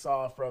 as we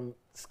saw from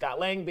Scott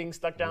Lang being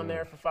stuck down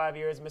there for 5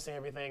 years, missing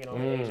everything and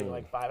only aging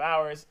like 5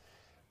 hours.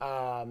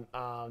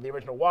 The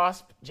original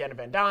Wasp, Janet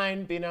Van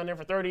Dyne, being down there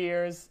for 30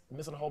 years,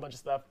 missing a whole bunch of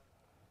stuff.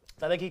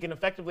 So I think he can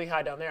effectively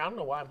hide down there. I don't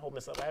know why I'm holding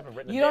this up. I haven't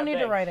written it. You don't need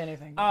to write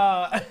anything.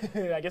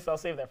 I guess I'll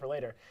save that for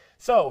later.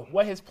 So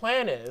what his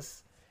plan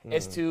is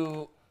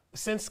to,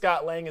 since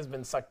Scott Lang has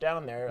been sucked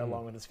down there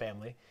along with his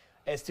family,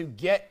 is to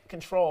get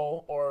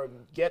control or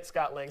get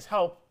Scott Lang's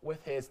help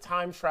with his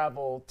time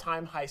travel,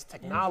 time heist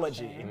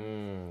technology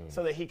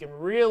so that he can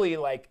really,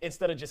 like,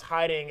 instead of just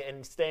hiding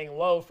and staying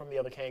low from the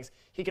other Kangs,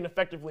 he can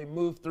effectively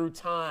move through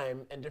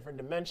time and different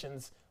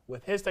dimensions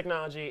with his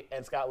technology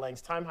and Scott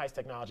Lang's time heist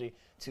technology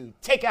to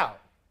take out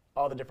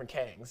all the different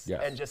Kangs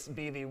and just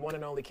be the one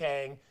and only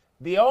Kang,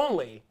 the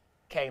only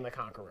Kang the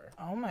Conqueror.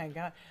 Oh my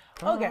God.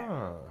 Okay.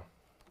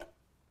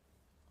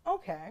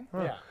 Okay.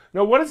 Yeah.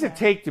 Now, what does it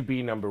take to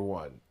be number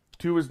one?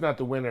 2 is not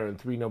the winner, and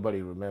 3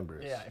 nobody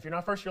remembers. Yeah. If you're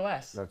not first, you're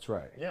last. That's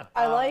right. Yeah.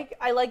 I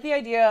like the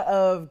idea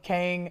of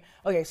Kang.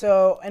 Okay,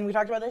 so, and we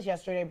talked about this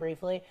yesterday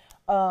briefly,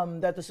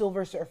 that the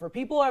Silver Surfer,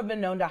 people have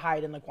been known to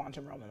hide in the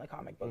quantum realm in the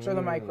comic books or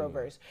the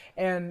microverse,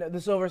 and the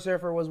Silver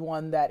Surfer was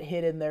one that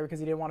hid in there because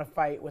he didn't want to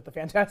fight with the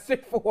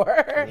Fantastic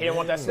Four. He didn't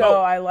want that smoke.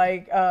 So I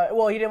like,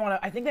 well, he didn't want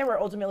to. I think they were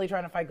ultimately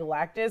trying to fight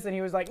Galactus, and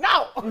he was like,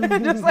 no,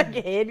 just like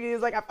hid. He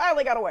was like, I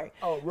finally got away.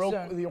 Oh, real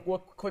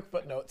quick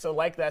footnote. So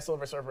like that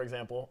Silver Surfer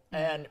example,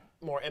 and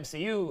more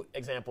MCU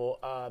example,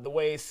 the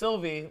way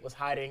Sylvie was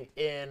hiding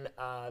in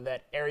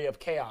that area of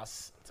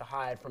chaos to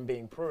hide from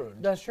being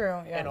pruned. That's true.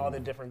 Yeah. And all the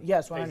different.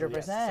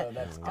 100%. So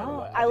that's kind of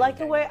what I like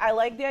the way I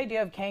like the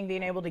idea of Kang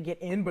being able to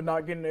get in but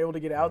not getting able to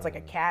get out. It's like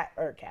a cat.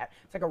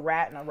 It's like a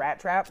rat in a rat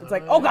trap. It's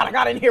like, oh God, I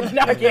got in here, but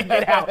now I can't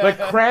get out. Like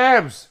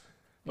crabs.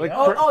 Like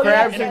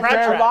crabs yeah, and crab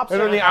crabs. traps. And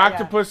then the Yeah.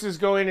 octopuses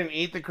go in and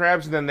eat the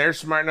crabs, and then they're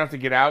smart enough to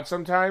get out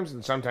sometimes,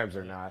 and sometimes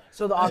they're not.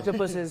 So the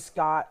octopus is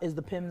Scott, is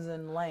the Pims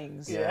and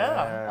Langs.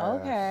 Yeah.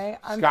 Okay,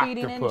 I'm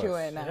Scott-topus. feeding into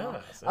it now.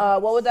 Yeah, so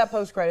What would that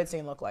post-credit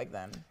scene look like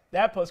then?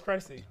 that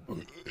post-credit scene.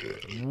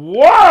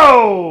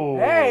 Whoa!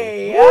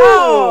 Hey,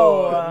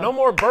 yo! No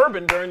more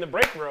bourbon during the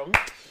break room.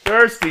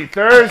 Thirsty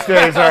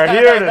Thursdays are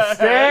here to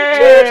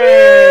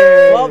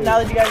stay. Well, now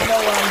that you guys know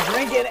what I'm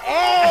drinking,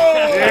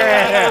 hey!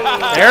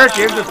 Yeah. Eric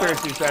is a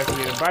thirsty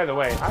thespian, and by the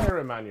way, hire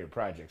him on your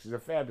projects. He's a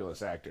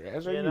fabulous actor,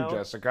 as are you,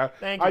 Jessica.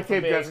 Thank you I for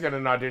taped being- Jessica in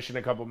an audition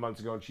a couple months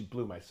ago, and she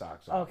blew my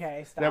socks off.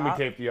 Okay, stop. Then we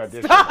taped the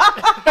audition.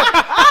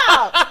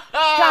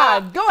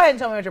 God, go ahead and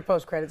tell me what your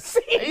post-credit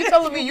scene Are you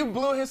telling me you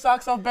blew his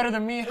socks off better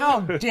than me? How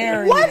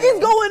dare you? What is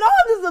going on?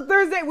 This is a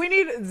Thursday. We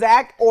need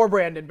Zach or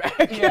Brandon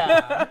back.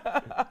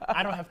 Yeah.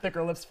 I don't have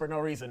thicker lips for no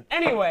reason.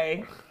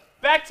 Anyway,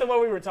 back to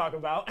what we were talking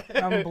about.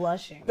 I'm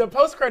blushing. The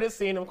post-credit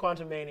scene of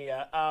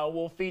Quantumania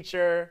will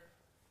feature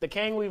the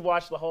Kang we've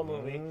watched the whole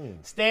movie,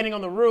 standing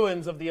on the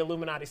ruins of the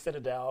Illuminati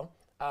Citadel.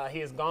 He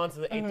has gone to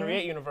the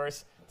 838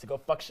 universe to go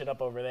fuck shit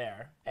up over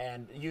there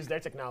and use their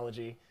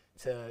technology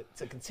to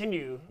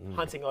continue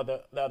hunting all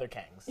the other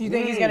Kangs. You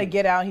think he's gonna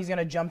get out? He's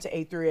gonna jump to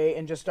 838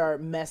 and just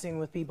start messing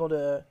with people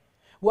to.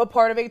 What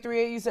part of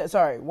 838 you said?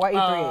 Sorry, why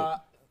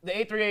 838? The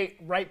 838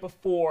 right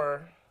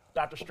before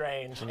Doctor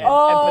Strange and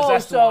Oh,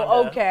 possessed so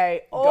Wanda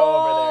okay. go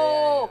over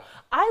there. Yeah.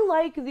 I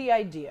like the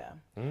idea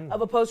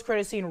of a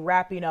post-credit scene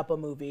wrapping up a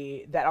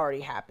movie that already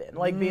happened,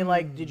 like being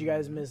like, "Did you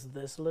guys miss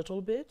this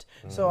little bit?"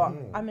 So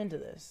I'm into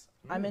this.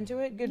 I'm into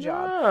it. Good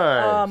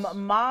job. Nice.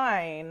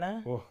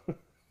 Mine.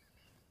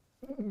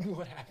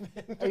 What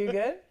happened? Are you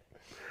good?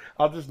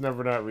 I'll just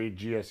never not read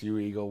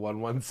GSU Eagle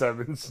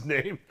 117's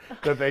name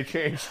that they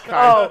changed.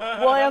 Oh,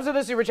 we'll answer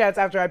the super chats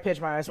after I pitch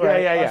mine. I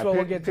swear. Yeah. That's what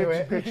we'll get to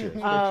it.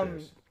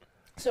 Pictures.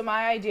 So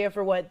my idea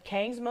for what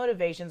Kang's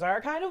motivations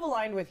are kind of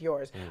aligned with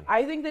yours.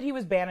 I think that he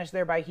was banished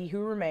there by He Who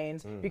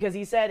Remains because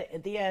he said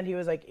at the end, he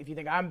was like, if you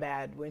think I'm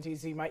bad, wait until you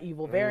see my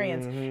evil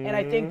variants. And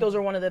I think those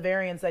are one of the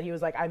variants that he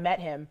was like, I met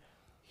him.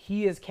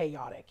 He is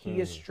chaotic. He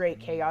is straight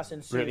chaos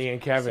and Brittany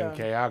and Kevin, So-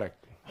 chaotic.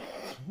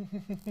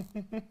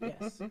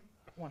 Yes.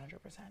 100%.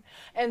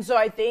 And so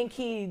I think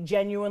he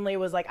genuinely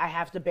was like, I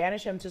have to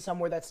banish him to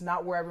somewhere that's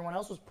not where everyone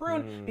else was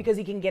pruned because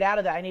he can get out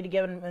of that. I need to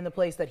get him in the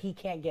place that he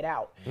can't get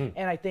out.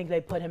 And I think they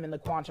put him in the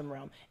quantum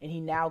realm and he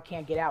now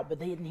can't get out. But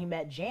then he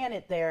met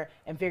Janet there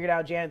and figured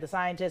out Janet, the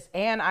scientist,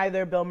 and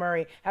either Bill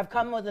Murray have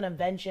come with an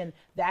invention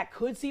that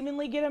could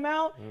seemingly get him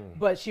out,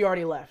 but she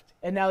already left.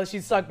 And now that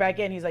she's sucked back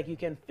in, he's like, you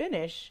can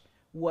finish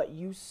what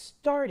you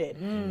started.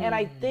 And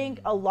I think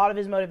a lot of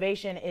his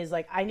motivation is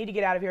like, I need to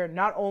get out of here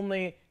not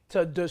only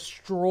to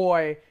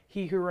destroy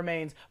He Who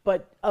Remains,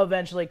 but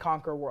eventually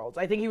conquer worlds.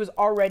 I think he was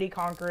already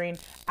conquering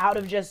out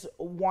of just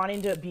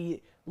wanting to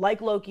be like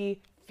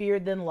Loki,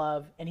 feared than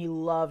loved, and he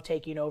loved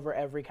taking over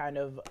every kind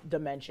of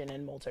dimension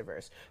and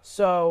multiverse.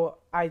 So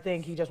I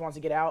think he just wants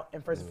to get out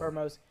and first and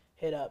foremost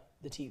hit up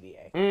the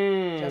TVA,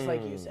 just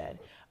like you said.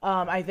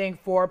 I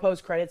think for a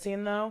post-credit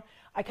scene though,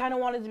 I kind of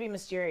want it to be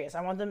mysterious.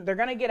 I want them. They're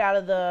gonna get out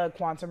of the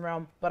quantum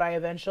realm, but I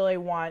eventually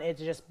want it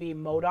to just be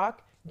MODOK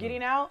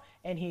getting out,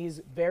 and he's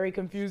very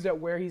confused at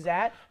where he's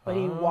at, but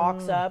he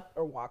flies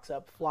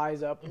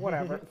up,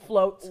 whatever,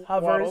 floats,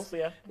 hovers,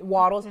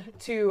 waddles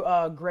to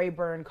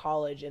Greyburn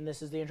College, and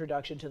this is the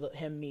introduction to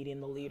him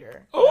meeting the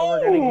leader. That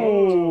we're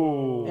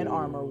gonna get in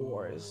Armor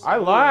Wars. I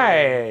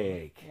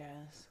like.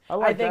 Yes.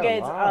 I think that a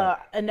it's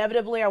lot.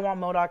 Inevitably I want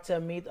MODOK to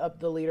meet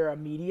up the leader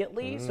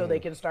immediately so they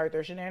can start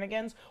their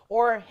shenanigans,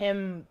 or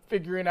him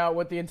figuring out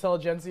what the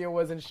intelligentsia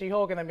was in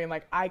She-Hulk and then being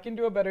like, I can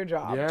do a better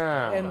job.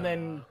 Yeah. And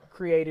then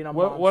creating a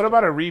monster. What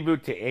about a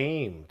reboot to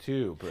AIM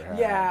too? Perhaps.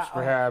 Yeah.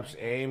 Perhaps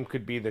AIM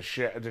could be the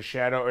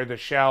shadow or the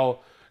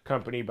shell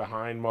company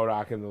behind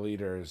MODOK and the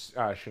leader's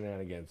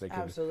shenanigans.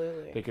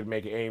 Absolutely. They could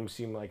make AIM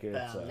seem like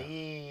it's The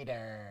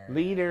leader.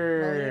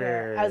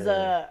 leader. As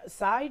a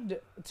side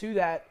to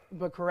that,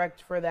 but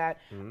correct for that,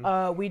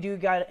 we do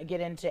get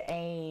into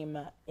AIM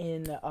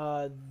in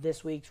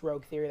this week's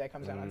Rogue Theory that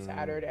comes out on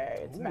Saturday.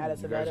 It's Matt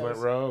You guys went Aceveto's.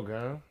 rogue,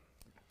 huh?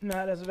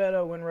 Matt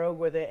Acevedo went rogue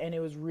with it, and it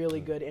was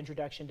really good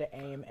introduction to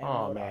AIM and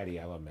Oh, MODOK. Maddie,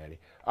 I love Maddie.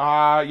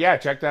 Yeah,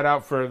 check that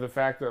out for the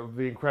fact of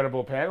the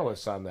incredible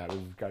panelists on that.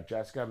 We've got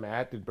Jessica,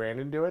 Matt. Did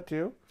Brandon do it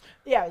too?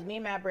 Yeah, it was me,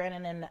 Matt,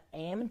 Brandon, and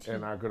AIM team.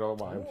 And our good old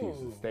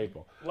YMT's the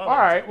staple. Love All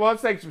it. right, well,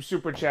 let's take some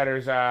super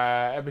chatters.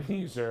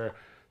 Ebenezer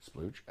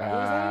Splooch.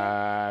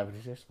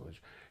 Ebenezer Splooch.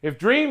 If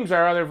dreams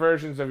are other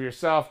versions of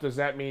yourself, does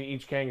that mean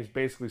each Kang is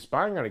basically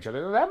spying on each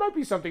other? That might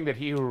be something that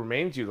He Who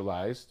Remains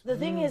utilized. The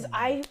thing is,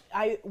 I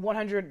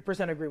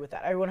 100% agree with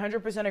that. I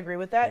 100% agree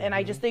with that, and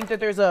I just think that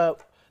there's a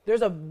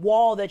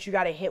wall that you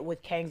got to hit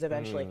with Kangs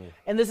eventually.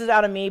 And this is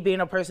out of me being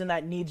a person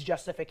that needs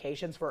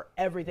justifications for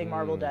everything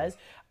Marvel does.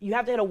 You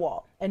have to hit a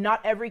wall, and not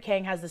every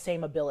Kang has the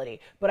same ability.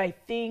 But I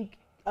think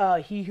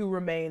He Who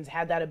Remains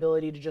had that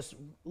ability to just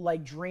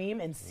like dream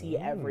and see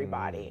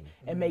everybody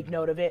and make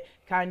note of it.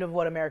 Kind of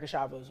what America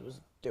Chavez was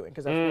doing,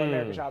 because that's what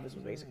America Chavez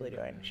was basically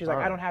doing. She's like,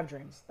 I don't have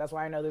dreams. That's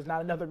why I know there's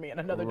not another me in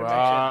another dimension.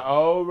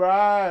 Oh,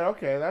 right.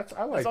 Okay,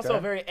 I like It's also that. a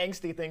very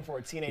angsty thing for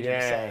a teenager to yeah.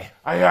 say.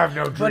 I have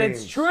no dreams. But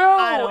it's true.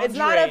 don't It's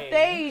not a dream.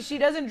 phase. She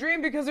doesn't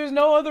dream because there's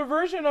no other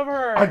version of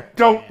her. I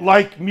don't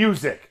like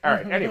music. All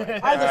right, anyway.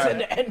 I listen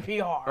to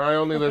NPR. I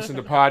only listen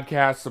to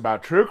podcasts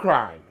about true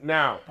crime.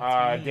 Now,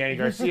 Danny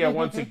Garcia,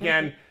 once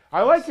again,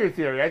 I like your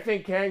theory. I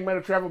think Kang might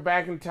have traveled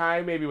back in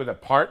time, maybe with a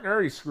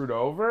partner he screwed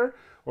over,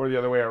 or the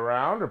other way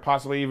around, or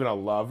possibly even a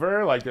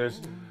lover. Like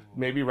there's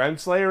maybe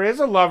Renslayer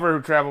is a lover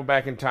who traveled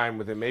back in time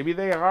with him. Maybe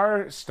they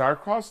are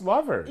star-crossed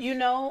lovers. You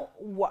know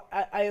what?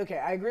 I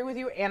agree with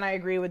you, and I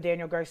agree with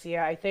Daniel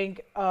Garcia. I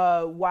think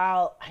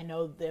while I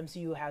know the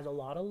MCU has a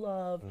lot of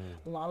love,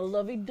 a lot of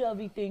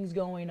lovey-dovey things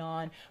going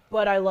on,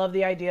 but I love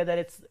the idea that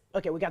it's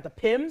okay. We got the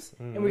Pims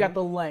and we got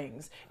the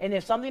Langs, and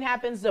if something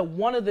happens to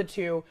one of the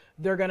two,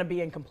 they're gonna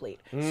be incomplete.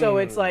 So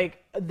it's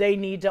like they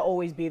need to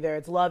always be there.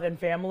 It's love and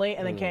family,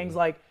 and then Kang's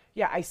like,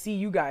 yeah, I see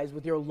you guys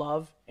with your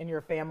love and your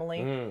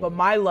family, but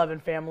my love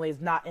and family is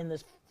not in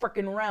this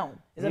frickin' realm.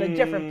 It's in a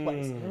different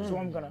place. So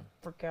I'm gonna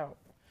frick out.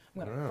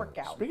 I'm gonna frick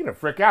out. Speaking of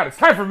frick out, it's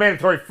time for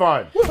mandatory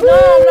fun. No,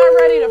 I'm not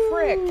ready to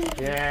frick.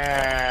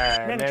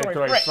 Yeah,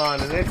 mandatory frick.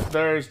 fun, and it's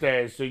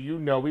Thursday, so you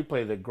know we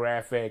play the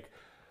graphic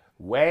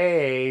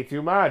way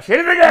too much. Hit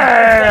it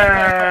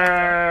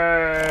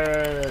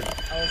again!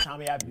 Oh,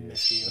 Tommy, I've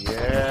missed you.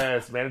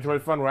 Yes, mandatory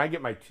fun, where I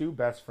get my two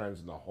best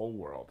friends in the whole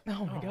world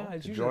Oh my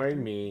God, to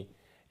join me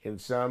in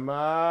some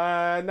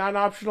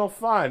non-optional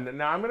fun.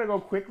 Now, I'm going to go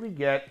quickly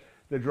get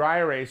the dry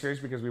erasers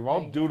because we've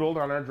all doodled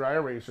on our dry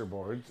eraser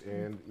boards.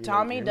 And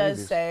Tommy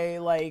does say,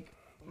 like,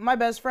 my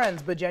best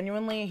friends, but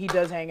genuinely, he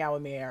does hang out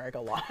with me and Eric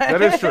a lot.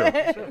 That is true.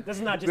 This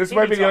is not just This TV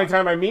might be the only talk.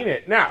 time I mean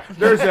it. Now,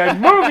 there's a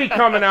movie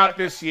coming out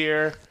this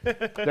year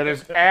that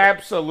is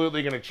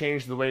absolutely going to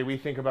change the way we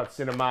think about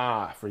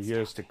cinema for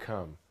years to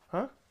come.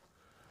 Huh?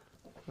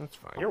 That's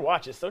fine. Your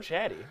watch is so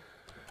chatty.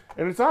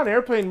 And it's on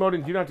airplane mode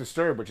and do not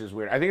disturb, which is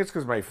weird. I think it's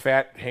because my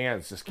fat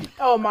hands just keep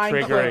Oh, mine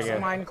triggering clicks.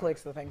 it. Mine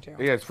clicks the thing, too.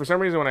 Yes, for some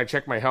reason when I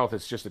check my health,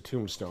 it's just a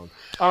tombstone.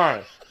 All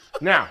right.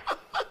 Now,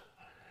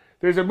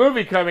 there's a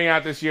movie coming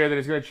out this year that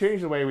is going to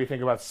change the way we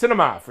think about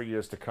cinema for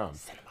years to come.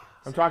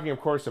 I'm talking, of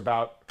course,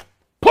 about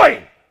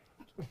Plane!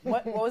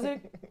 What was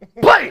it?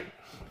 Plane!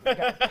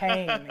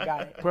 Pain.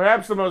 Got it.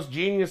 Perhaps the most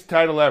genius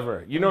title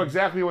ever. You know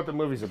exactly what the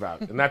movie's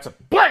about, and that's a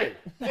plane!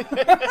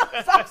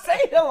 Stop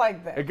saying it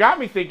like that. It got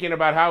me thinking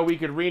about how we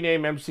could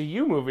rename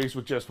MCU movies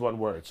with just one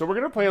word. So we're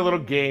going to play a little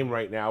game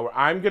right now where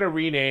I'm going to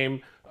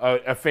rename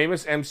a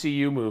famous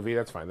MCU movie.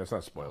 That's fine. That's not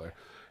a spoiler.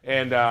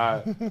 And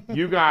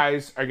you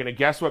guys are going to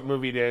guess what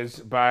movie it is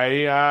by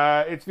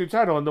its new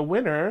title. And the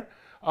winner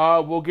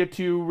will get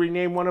to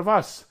rename one of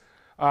us.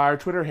 Our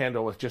Twitter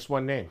handle with just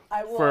one name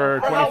I will.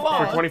 for How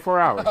long? 24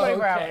 hours. 24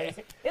 Okay. hours.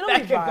 It'll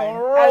That be could fine.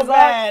 go real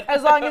bad.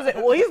 As long as it.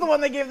 Well, he's the one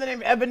that gave the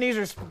name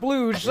Ebenezer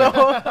Splooge, so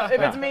if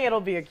it's me,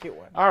 it'll be a cute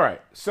one. All right.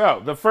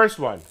 So the first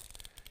one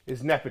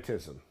is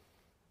nepotism?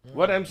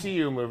 What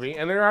MCU movie,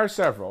 and there are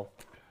several,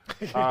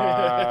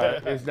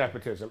 is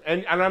nepotism?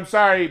 And I'm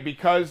sorry,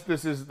 because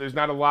there's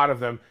not a lot of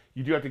them,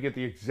 you do have to get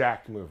the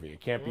exact movie.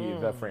 It can't be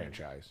the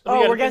franchise.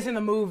 Oh, we're guessing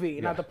the movie,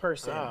 not the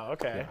person. Oh,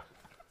 okay. Yeah.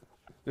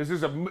 This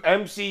is a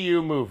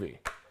MCU movie.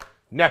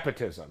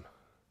 Nepotism.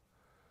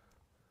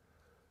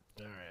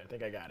 All right, I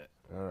think I got it.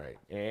 All right.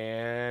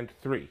 And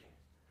 3,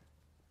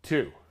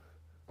 2,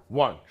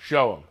 1.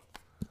 Show them.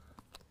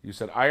 You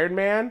said Iron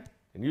Man,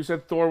 and you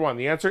said Thor 1.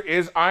 The answer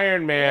is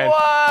Iron Man.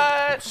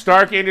 What?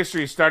 Stark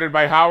Industries, started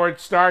by Howard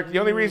Stark. The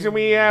only reason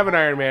we have an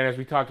Iron Man, as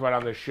we talked about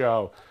on this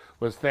show,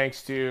 was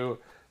thanks to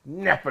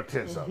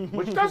nepotism,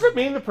 which doesn't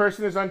mean the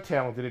person is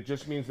untalented. It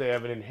just means they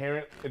have an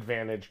inherent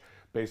advantage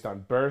based on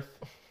birth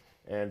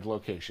and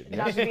location.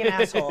 Not to be an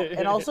asshole.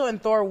 And also in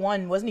Thor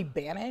 1, wasn't he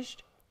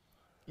banished?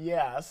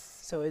 Yes.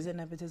 So is it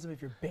nepotism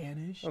if you're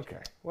banished?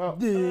 Okay. Well,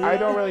 I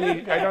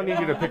don't need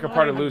you to pick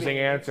apart a losing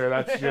answer.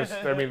 That's just,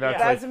 I mean,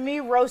 That's like, me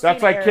roasting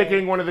that's like Eric.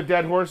 kicking one of the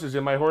dead horses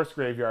in my horse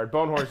graveyard.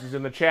 Bone Horse is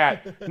in the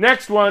chat.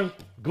 Next one,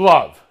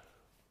 glove.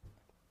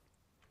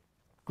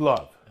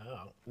 Glove.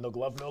 Oh, no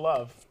glove, no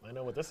love. I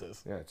know what this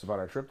is. Yeah, it's about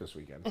our trip this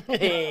weekend.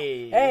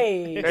 Hey.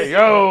 Hey,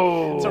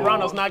 yo!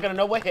 Toronto's not going to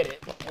know what hit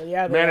it.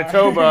 Yeah, they are.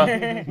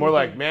 Manitoba, more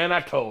like, man, I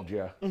told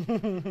you.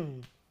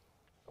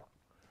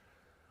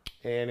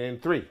 And in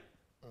 3,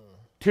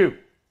 2,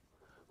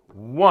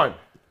 1,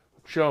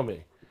 show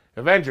me.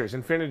 Avengers: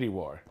 Infinity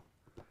War.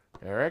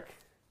 Eric?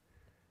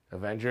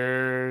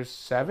 Avengers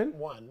 7?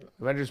 1.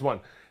 Avengers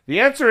 1.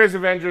 The answer is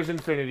Avengers: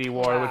 Infinity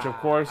War, which of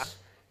course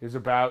is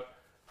about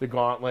the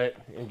gauntlet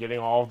and getting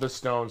all of the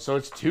stones. So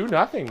it's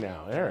 2-0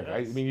 now, Eric.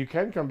 I mean, you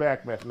can come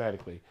back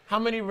mathematically. How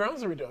many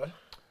rounds are we doing?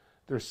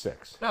 There's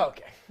 6. Oh,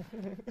 okay.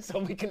 So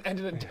we can end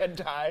in a dead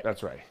tie.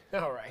 That's right.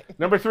 All right.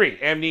 Number 3,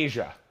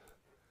 amnesia.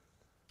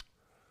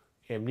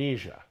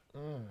 Amnesia.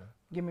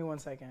 Give me 1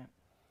 second.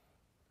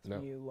 No.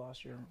 You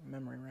lost your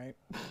memory, right?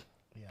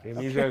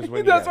 Amnesia is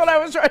when That's what I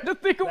was trying to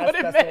think of what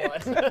it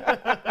That's meant.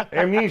 the one.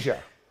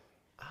 Amnesia.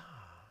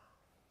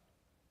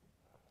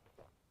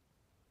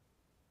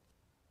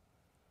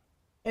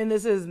 And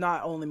this is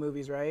not only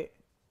movies, right?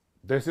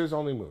 This is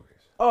only movies.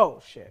 Oh,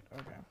 shit.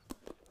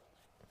 Okay.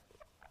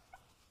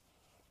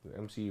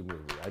 The MCU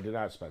movie. I did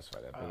not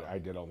specify that, but I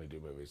did only do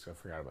movies. So I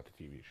forgot about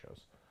the TV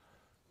shows.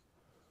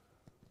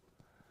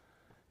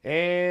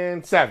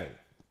 And 7,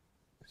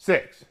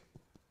 6,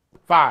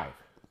 5,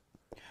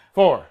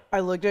 4, I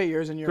looked at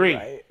yours and you're 3,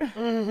 right.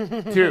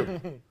 2,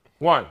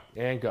 1,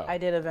 and go. I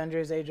did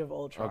Avengers: Age of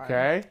Ultron.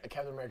 Okay.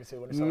 Captain America 2.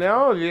 Winter Soldier.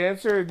 No, the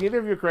answer, neither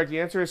of you are correct. The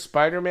answer is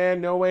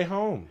Spider-Man: No Way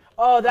Home.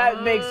 Oh,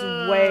 that makes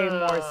way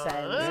more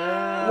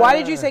sense. Why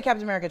did you say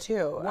Captain America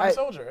 2? Winter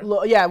Soldier.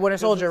 Yeah, Winter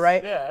Soldier,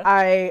 right? yeah.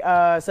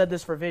 I said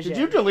this for Vision. Did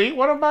you delete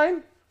one of mine?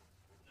 No.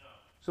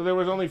 So there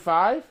was only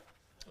 5?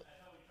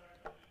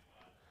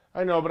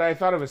 I know, but I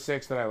thought of a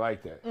 6th and I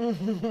liked it.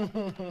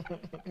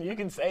 You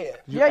can say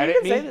it. Did you Yeah, you edit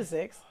can me? say the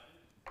 6.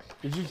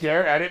 Did you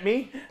dare edit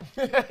me?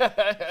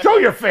 Show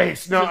your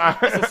face. No.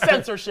 It's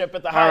censorship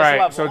at the All highest right,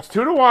 level. so it's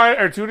 2-1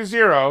 or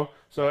 2-0.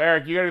 So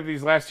Eric, you got to get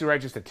these last 2 right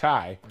just to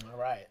tie. All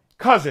right.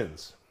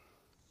 Cousins.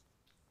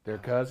 They're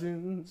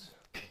cousins.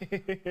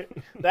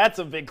 That's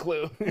a big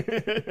clue.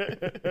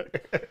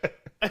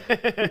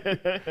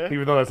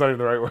 Even though that's not even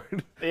the right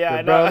word. Yeah,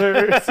 I They're know.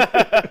 brothers.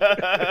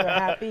 They're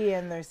happy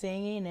and they're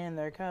singing and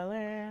they're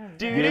coloring.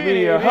 Give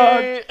me a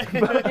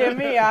hug. Give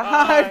me a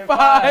high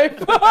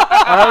five.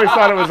 I always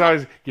thought it was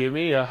always, give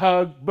me a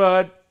hug,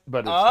 bud. But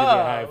it's give me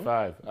a high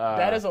five.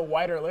 That is a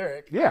wider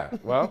lyric. Yeah,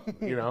 well,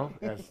 you know,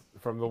 as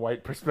from the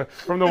white perspective,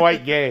 from the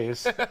white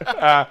gaze. All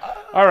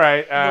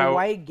right. The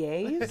white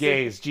gaze?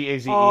 Gaze,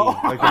 G-A-Z-E, Oh.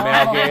 like the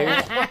mad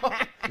gaze.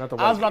 Not the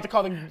white I was about to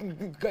call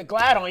the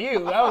glad on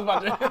you. I was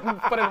about to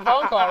put in a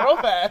phone call real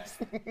fast.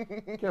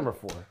 Camera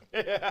 4.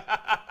 You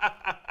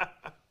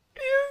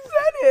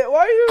said it. Why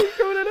are you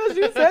coming at us?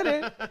 You said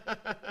it.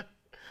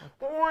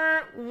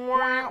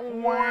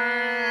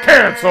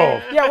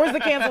 Canceled. Yeah, where's the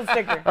canceled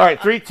sticker? All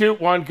right, 3, 2,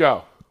 1,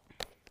 go.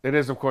 It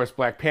is, of course,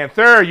 Black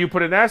Panther. You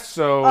put an S,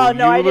 so Oh,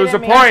 no, you I lose a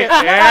didn't mean point.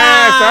 to.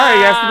 Yeah, sorry,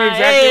 he has to be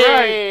exactly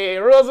right. Hey,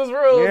 rules is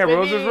rules. Yeah, baby.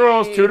 rules is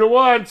rules.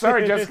 2-1.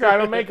 Sorry, Jessica, I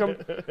don't make them.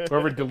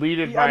 Whoever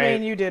deleted my... I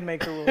mean, you did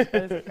make the rules,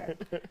 but it's okay.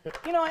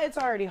 You know what? It's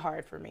already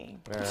hard for me.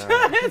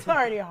 It's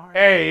already hard.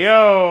 Hey,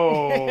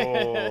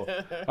 yo.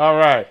 All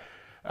right.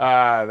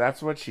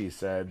 That's what she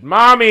said.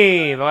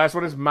 Mommy. The last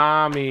one is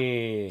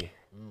mommy.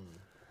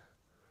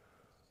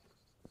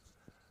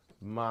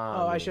 Mommy.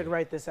 Oh, I should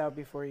write this out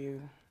before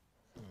you.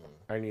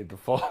 I need to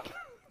fall.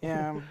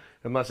 Yeah.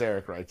 Unless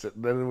Eric writes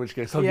it. Then in which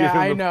case I'll give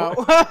Yeah, him the I know.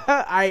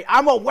 point.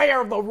 I'm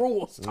aware of the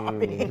rules,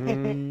 Tommy.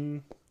 Mm-hmm.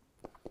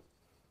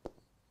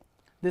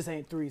 This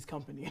ain't Three's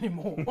Company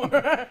anymore.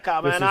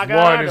 Come This and is knock 1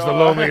 on is our the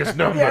door. loneliest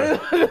number.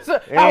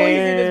 How easy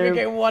this And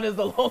became 1 is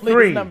the loneliest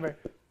 3, number.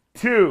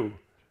 2,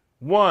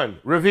 1.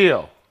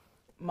 Reveal.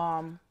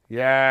 Mom.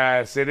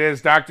 Yes, it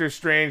is Doctor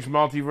Strange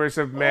Multiverse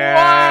of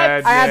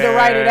Madness. I had to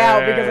write it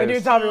out because I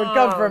knew Tommy would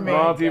come for me.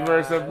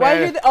 Multiverse of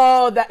Why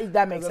Madness.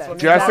 that makes sense.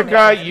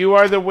 Jessica, you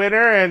are the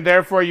winner, and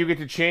therefore you get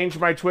to change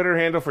my Twitter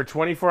handle for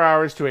 24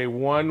 hours to a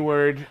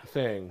one-word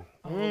thing.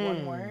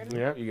 One word.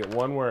 Yeah, you get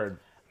one word.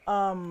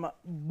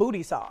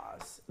 Booty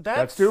sauce.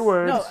 That's 2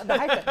 words. No, the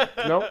hyphen.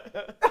 Nope.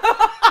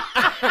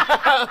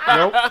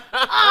 Nope.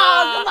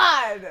 Oh, come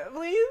on,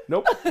 please.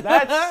 Nope.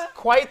 That's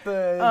quite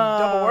the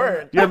double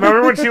word. Yeah,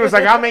 remember when she was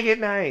like, I'll make it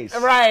nice.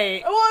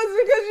 Right. Well,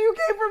 it's because you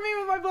came for me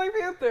with my Black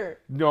Panther.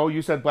 No,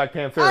 you said Black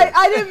Panther.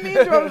 I didn't mean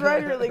to. I was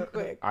writing really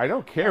quick. I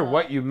don't care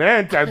what you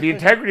meant. The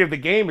integrity of the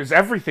game is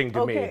everything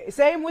to me. Okay,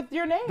 same with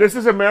your name. This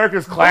is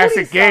America's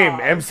classic Booty game.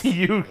 sauce.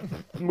 MCU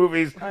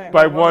movies right,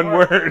 by one one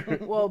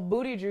word. Well,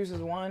 booty juice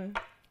is one.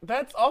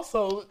 That's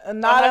also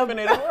Not a a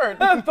hyphenated word.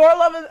 Thor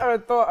Love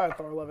and Thor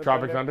Love and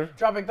Tropic Thunder?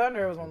 Tropic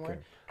Thunder was one word.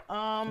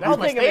 That's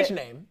my stage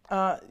name.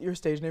 Your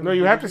stage name. No, is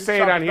you Booty have to Juice? say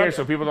it on Tropic here Thunder.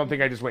 so people don't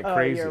think I just went Oh,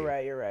 crazy. you're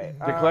right. You're right.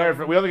 Declare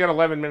it. We only got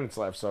 11 minutes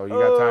left, so you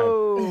got time.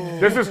 Oh.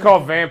 This is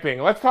called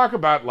vamping. Let's talk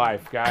about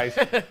life, guys.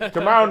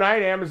 Tomorrow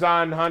night,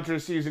 Amazon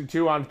Hunters Season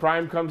 2 on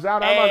Prime comes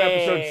out. I'm on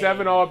episode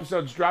 7. All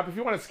episodes drop. If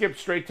you want to skip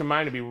straight to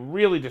mine and be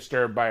really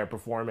disturbed by a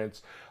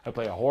performance, I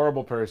play a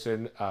horrible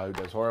person who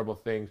does horrible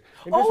things.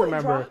 And just Oh, it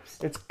remember, drops?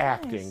 it's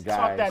acting, guys.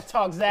 Talk that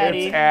talk,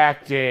 Zaddy. It's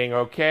acting,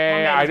 okay?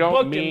 My man's I don't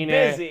booked and mean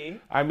busy.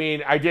 it. I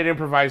mean, I did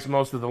improvise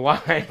most of the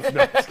lines.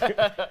 No, just kidding.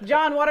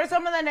 John, what are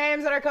some of the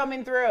names that are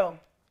coming through?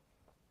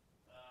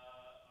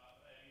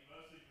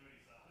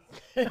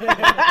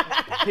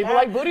 People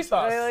like booty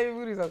sauce. I like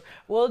booty sauce.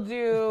 We'll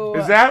do.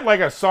 Is that like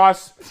a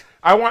sauce?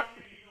 I want.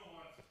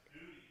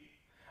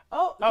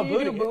 Oh, Oh, can you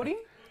do booty. booty?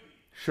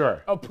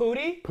 Sure. Oh,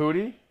 pooty?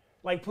 Pootie?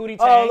 Like pooty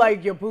Oh, tang?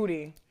 like your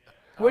pooty.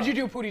 Would you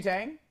do pooty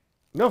tang?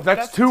 No,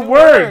 that's That's two two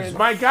words. words.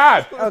 My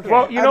God. Okay.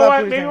 Well, you I know thought what?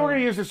 Pootie Maybe Tang we're was- going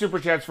to use the super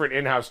chats for an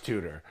in-house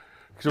tutor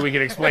so we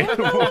can explain.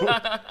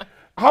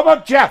 How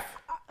about Jeff?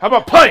 How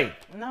about Putty?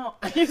 No,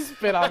 you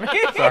spit on me.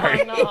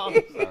 Sorry. no.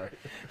 Sorry.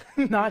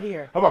 Not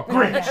here. How about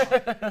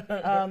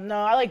Grinch? No,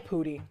 I like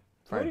pooty.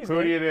 Fine,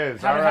 Pootie it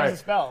is. How All how's right. it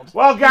spelled?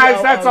 Well,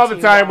 guys, that's all the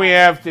P-O-O-T-Y. time we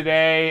have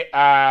today.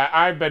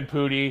 I've been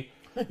Pootie.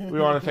 We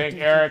want to thank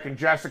Eric and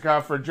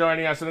Jessica for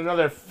joining us in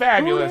another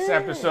fabulous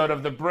episode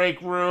of The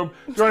Break Room.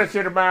 Join us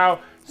here tomorrow.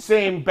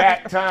 Same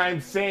bat time,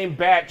 same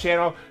bat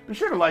channel. Be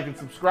sure to like and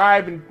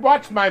subscribe and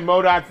watch my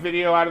MODOK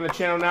video out on the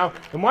channel now.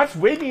 And watch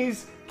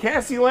Whitney's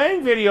Cassie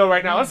Lang video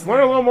right now. Let's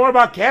learn a little more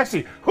about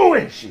Cassie. Who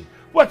is she?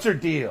 What's her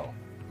deal?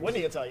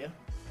 Whitney will tell you.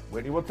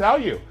 Whitney will tell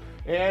you.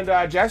 And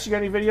Jess, you got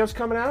any videos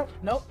coming out?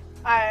 Nope.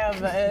 I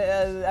have.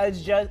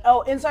 It's just.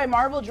 Inside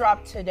Marvel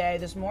dropped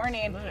this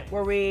morning, Nice.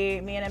 where me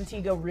and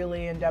MT go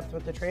really in depth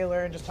with the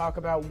trailer and just talk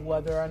about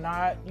whether or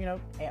not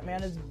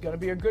Ant-Man is gonna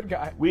be a good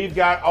guy. We've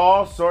got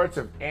all sorts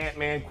of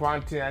Ant-Man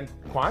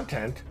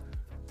content.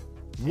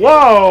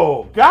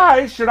 Whoa!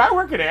 Guys, should I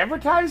work in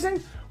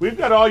advertising? We've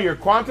got all your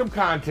quantum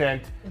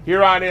content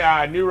here on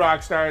New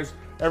Rockstars.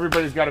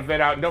 Everybody's got a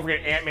vet out. And don't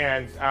forget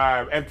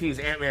MT's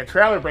Ant-Man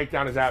trailer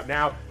breakdown is out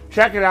now.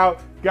 Check it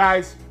out.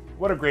 Guys,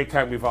 what a great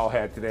time we've all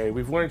had today.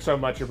 We've learned so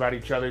much about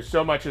each other.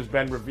 So much has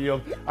been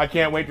revealed. I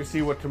can't wait to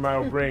see what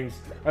tomorrow brings.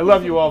 I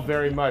love you all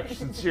very much.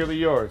 Sincerely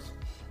yours,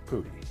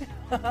 Pootie.